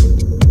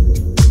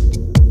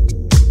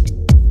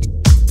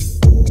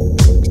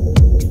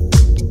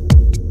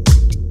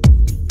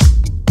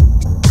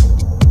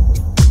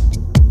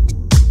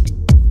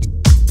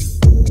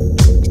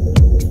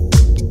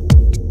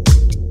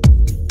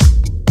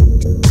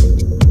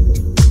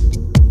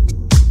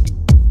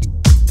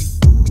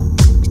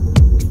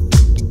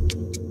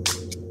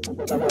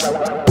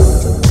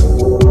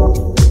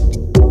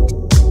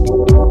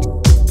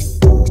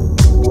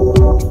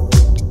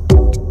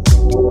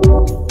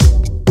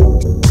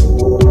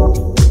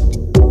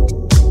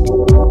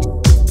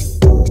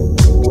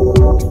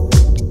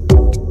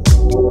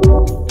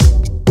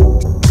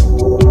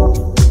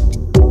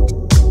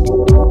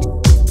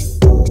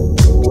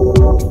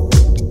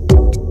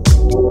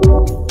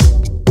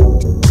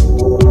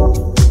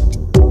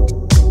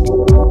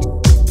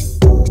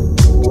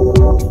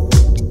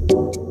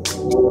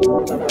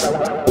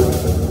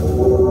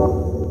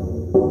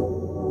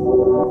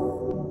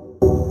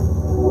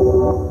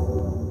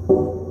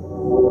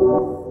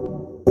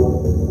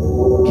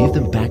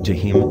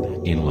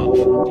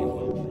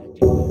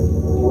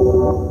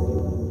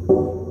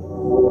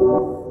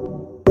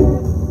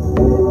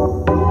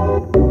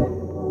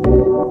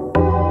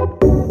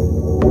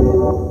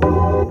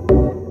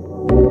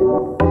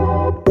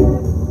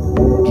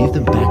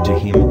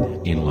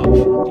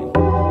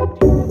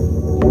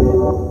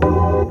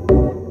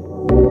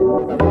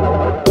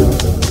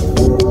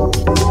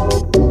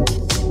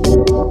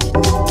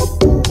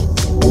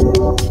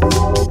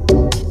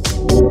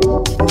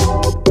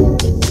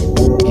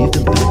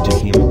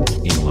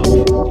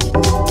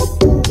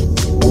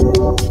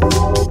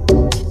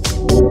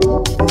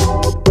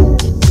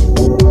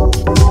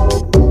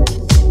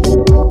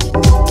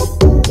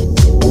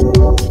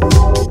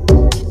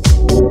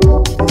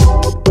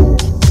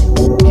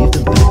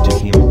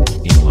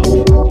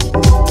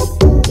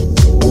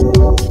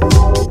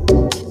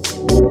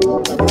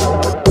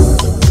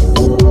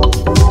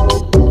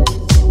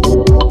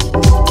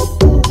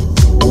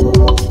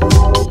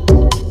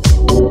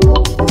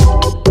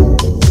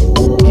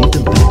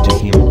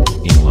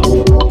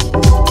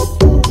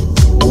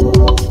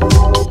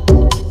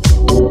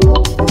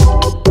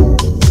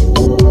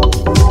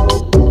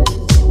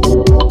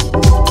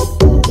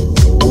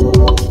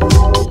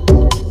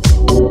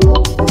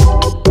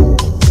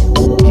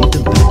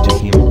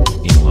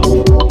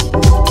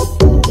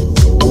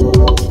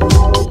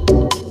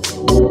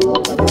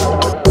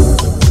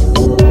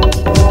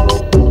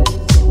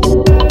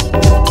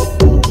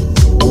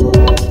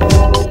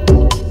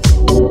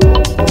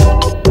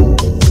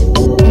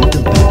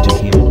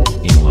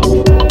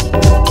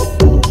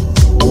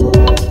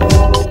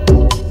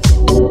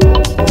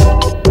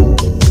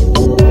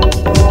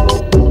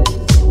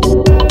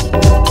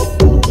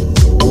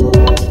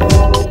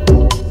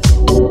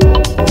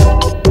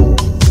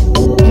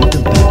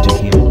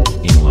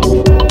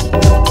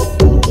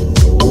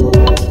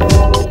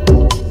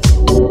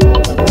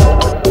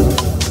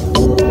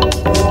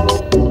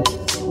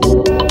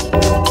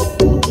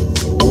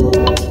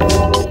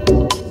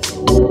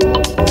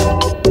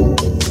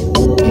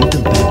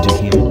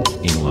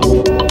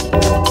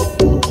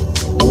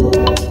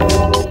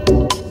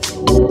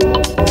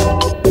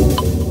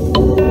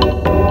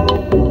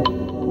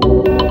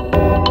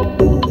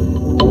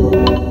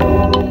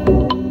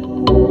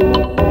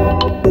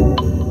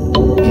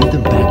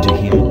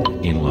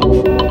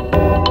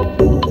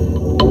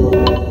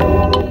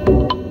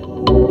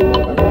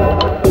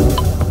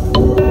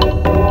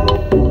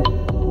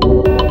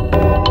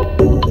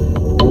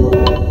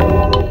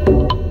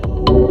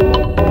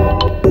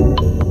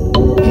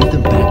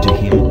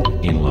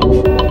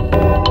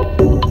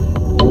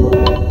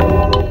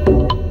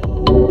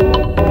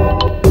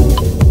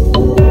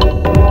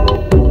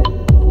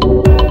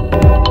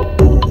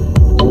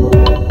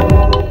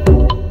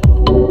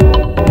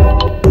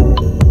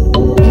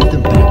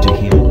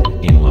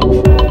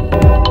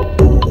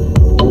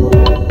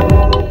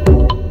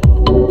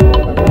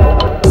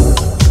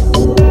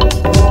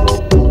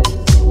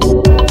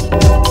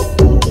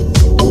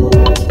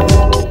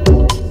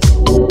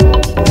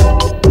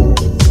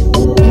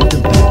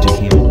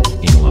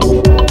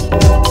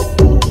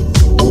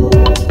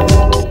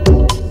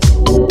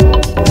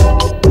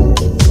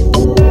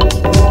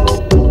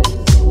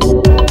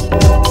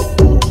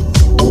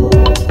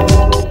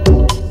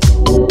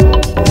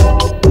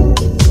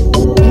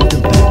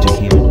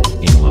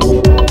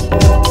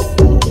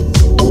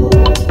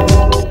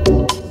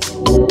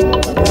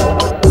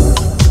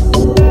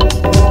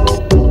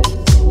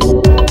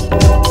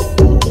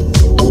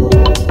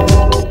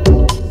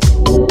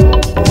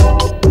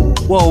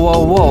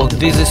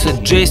 This is a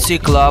JC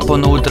Club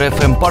on Ultra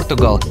FM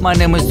Portugal. My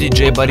name is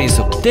DJ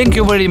Borisoff. Thank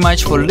you very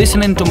much for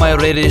listening to my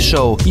radio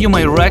show. You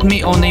may write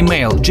me on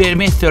email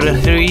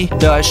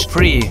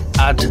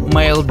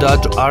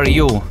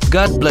jeremy33-free@mail.ru.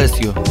 God bless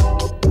you.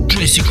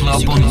 JC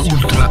Club on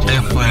Ultra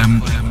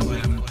FM.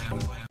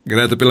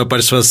 Grato pela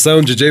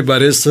participação, DJ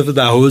Borisoff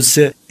da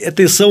Rússia. E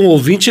atenção,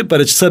 ouvinte,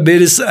 para te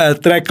saberes a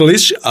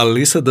tracklist, a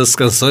lista das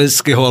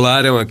canções que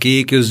rolaram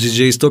aqui, que os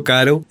DJs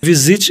tocaram,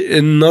 visite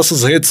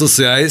nossas redes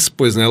sociais,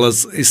 pois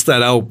nelas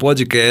estará o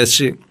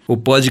podcast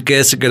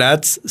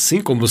grátis,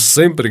 sim, como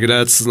sempre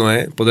grátis, não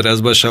é?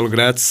 Poderás baixá-lo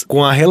grátis,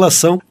 com a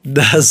relação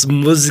das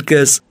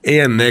músicas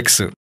em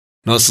anexo.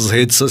 Nossas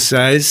redes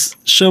sociais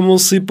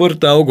chamam-se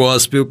Portal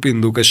Gospel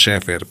Pinduca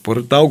Scheffer.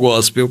 Portal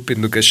Gospel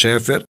Pinduca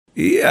Scheffer.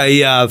 E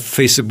aí há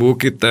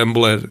Facebook,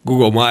 Tumblr,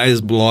 Google+,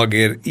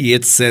 Blogger e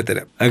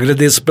etc.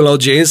 Agradeço pela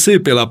audiência e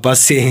pela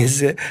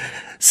paciência.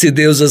 Se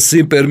Deus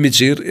assim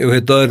permitir, eu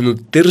retorno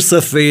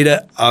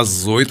terça-feira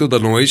às 8 da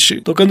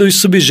noite, tocando os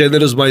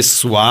subgêneros mais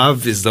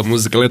suaves da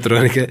música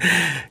eletrônica,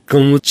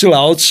 como chill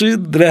out,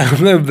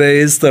 drum and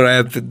bass,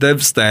 trap,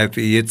 dubstep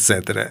e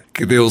etc.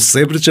 Que Deus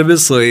sempre te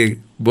abençoe.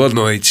 Boa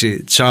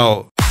noite.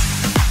 Tchau.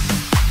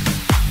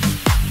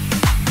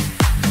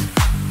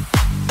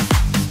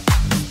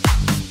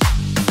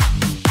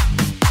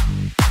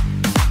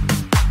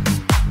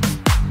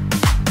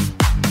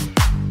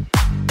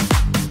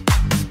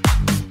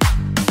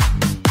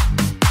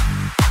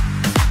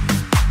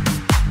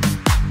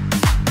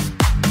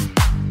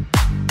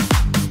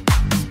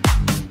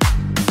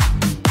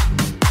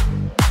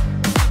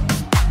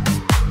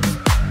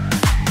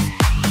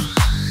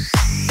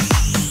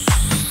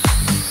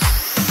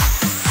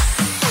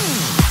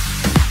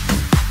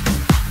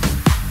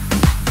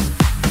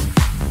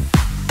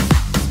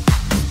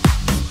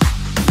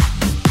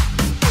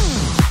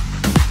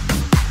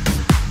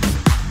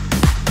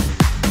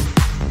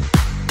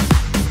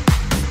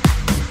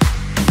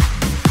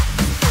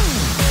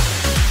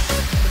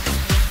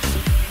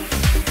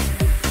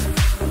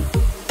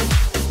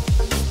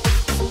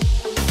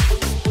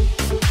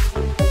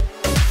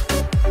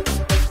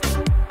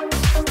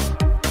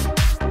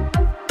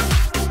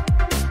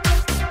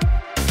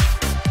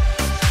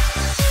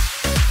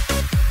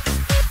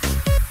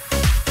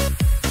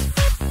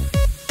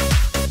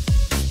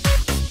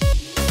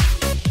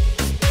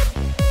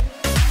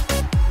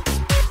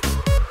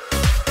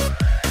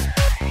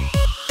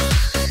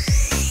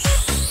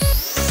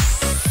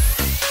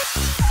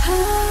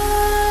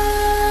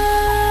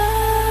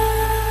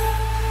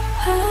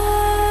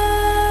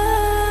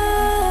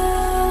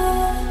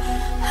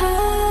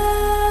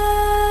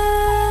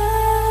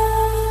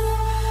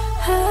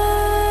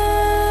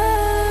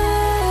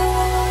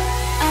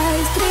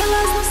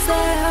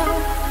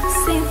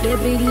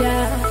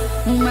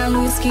 Uma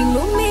luz que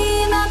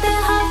ilumina a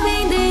terra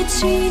vem de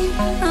ti.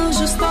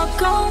 Anjos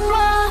tocam o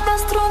ar,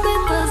 das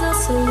trombetas a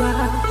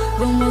soar,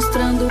 vão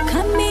mostrando o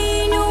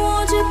caminho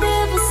onde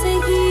devo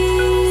seguir.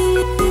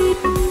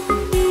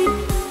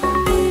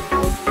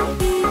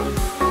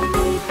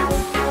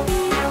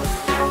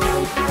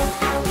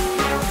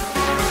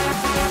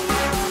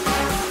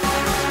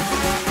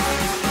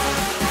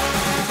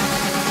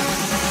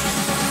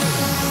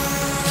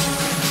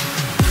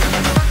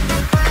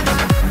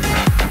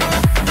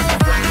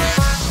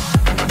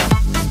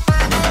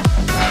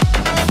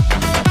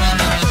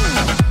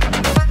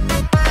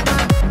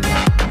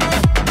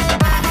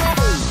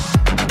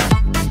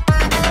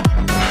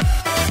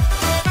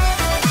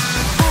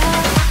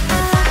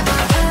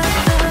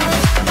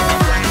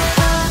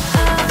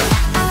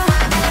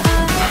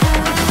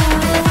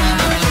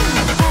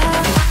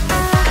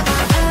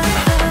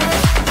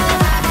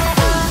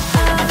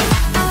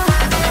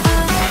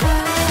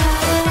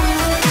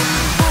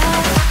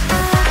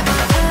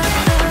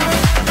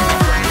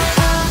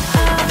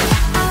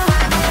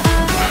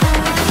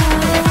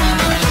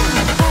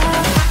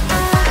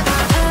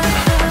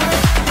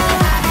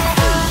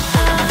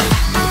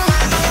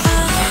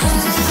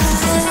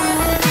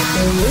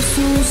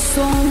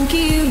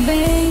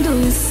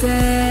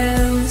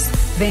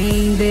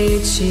 Vem de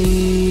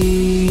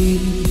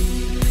ti,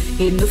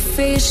 e no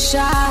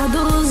fechar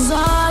dos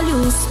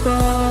olhos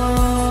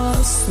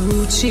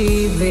posso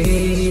te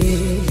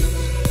ver.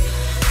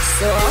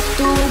 Só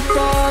tu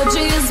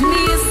podes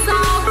me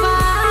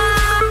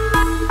salvar,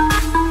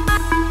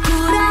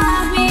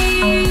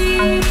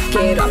 curar-me.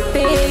 Quero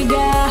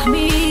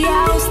apegar-me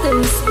aos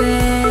teus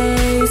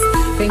pés.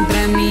 Vem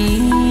pra mim.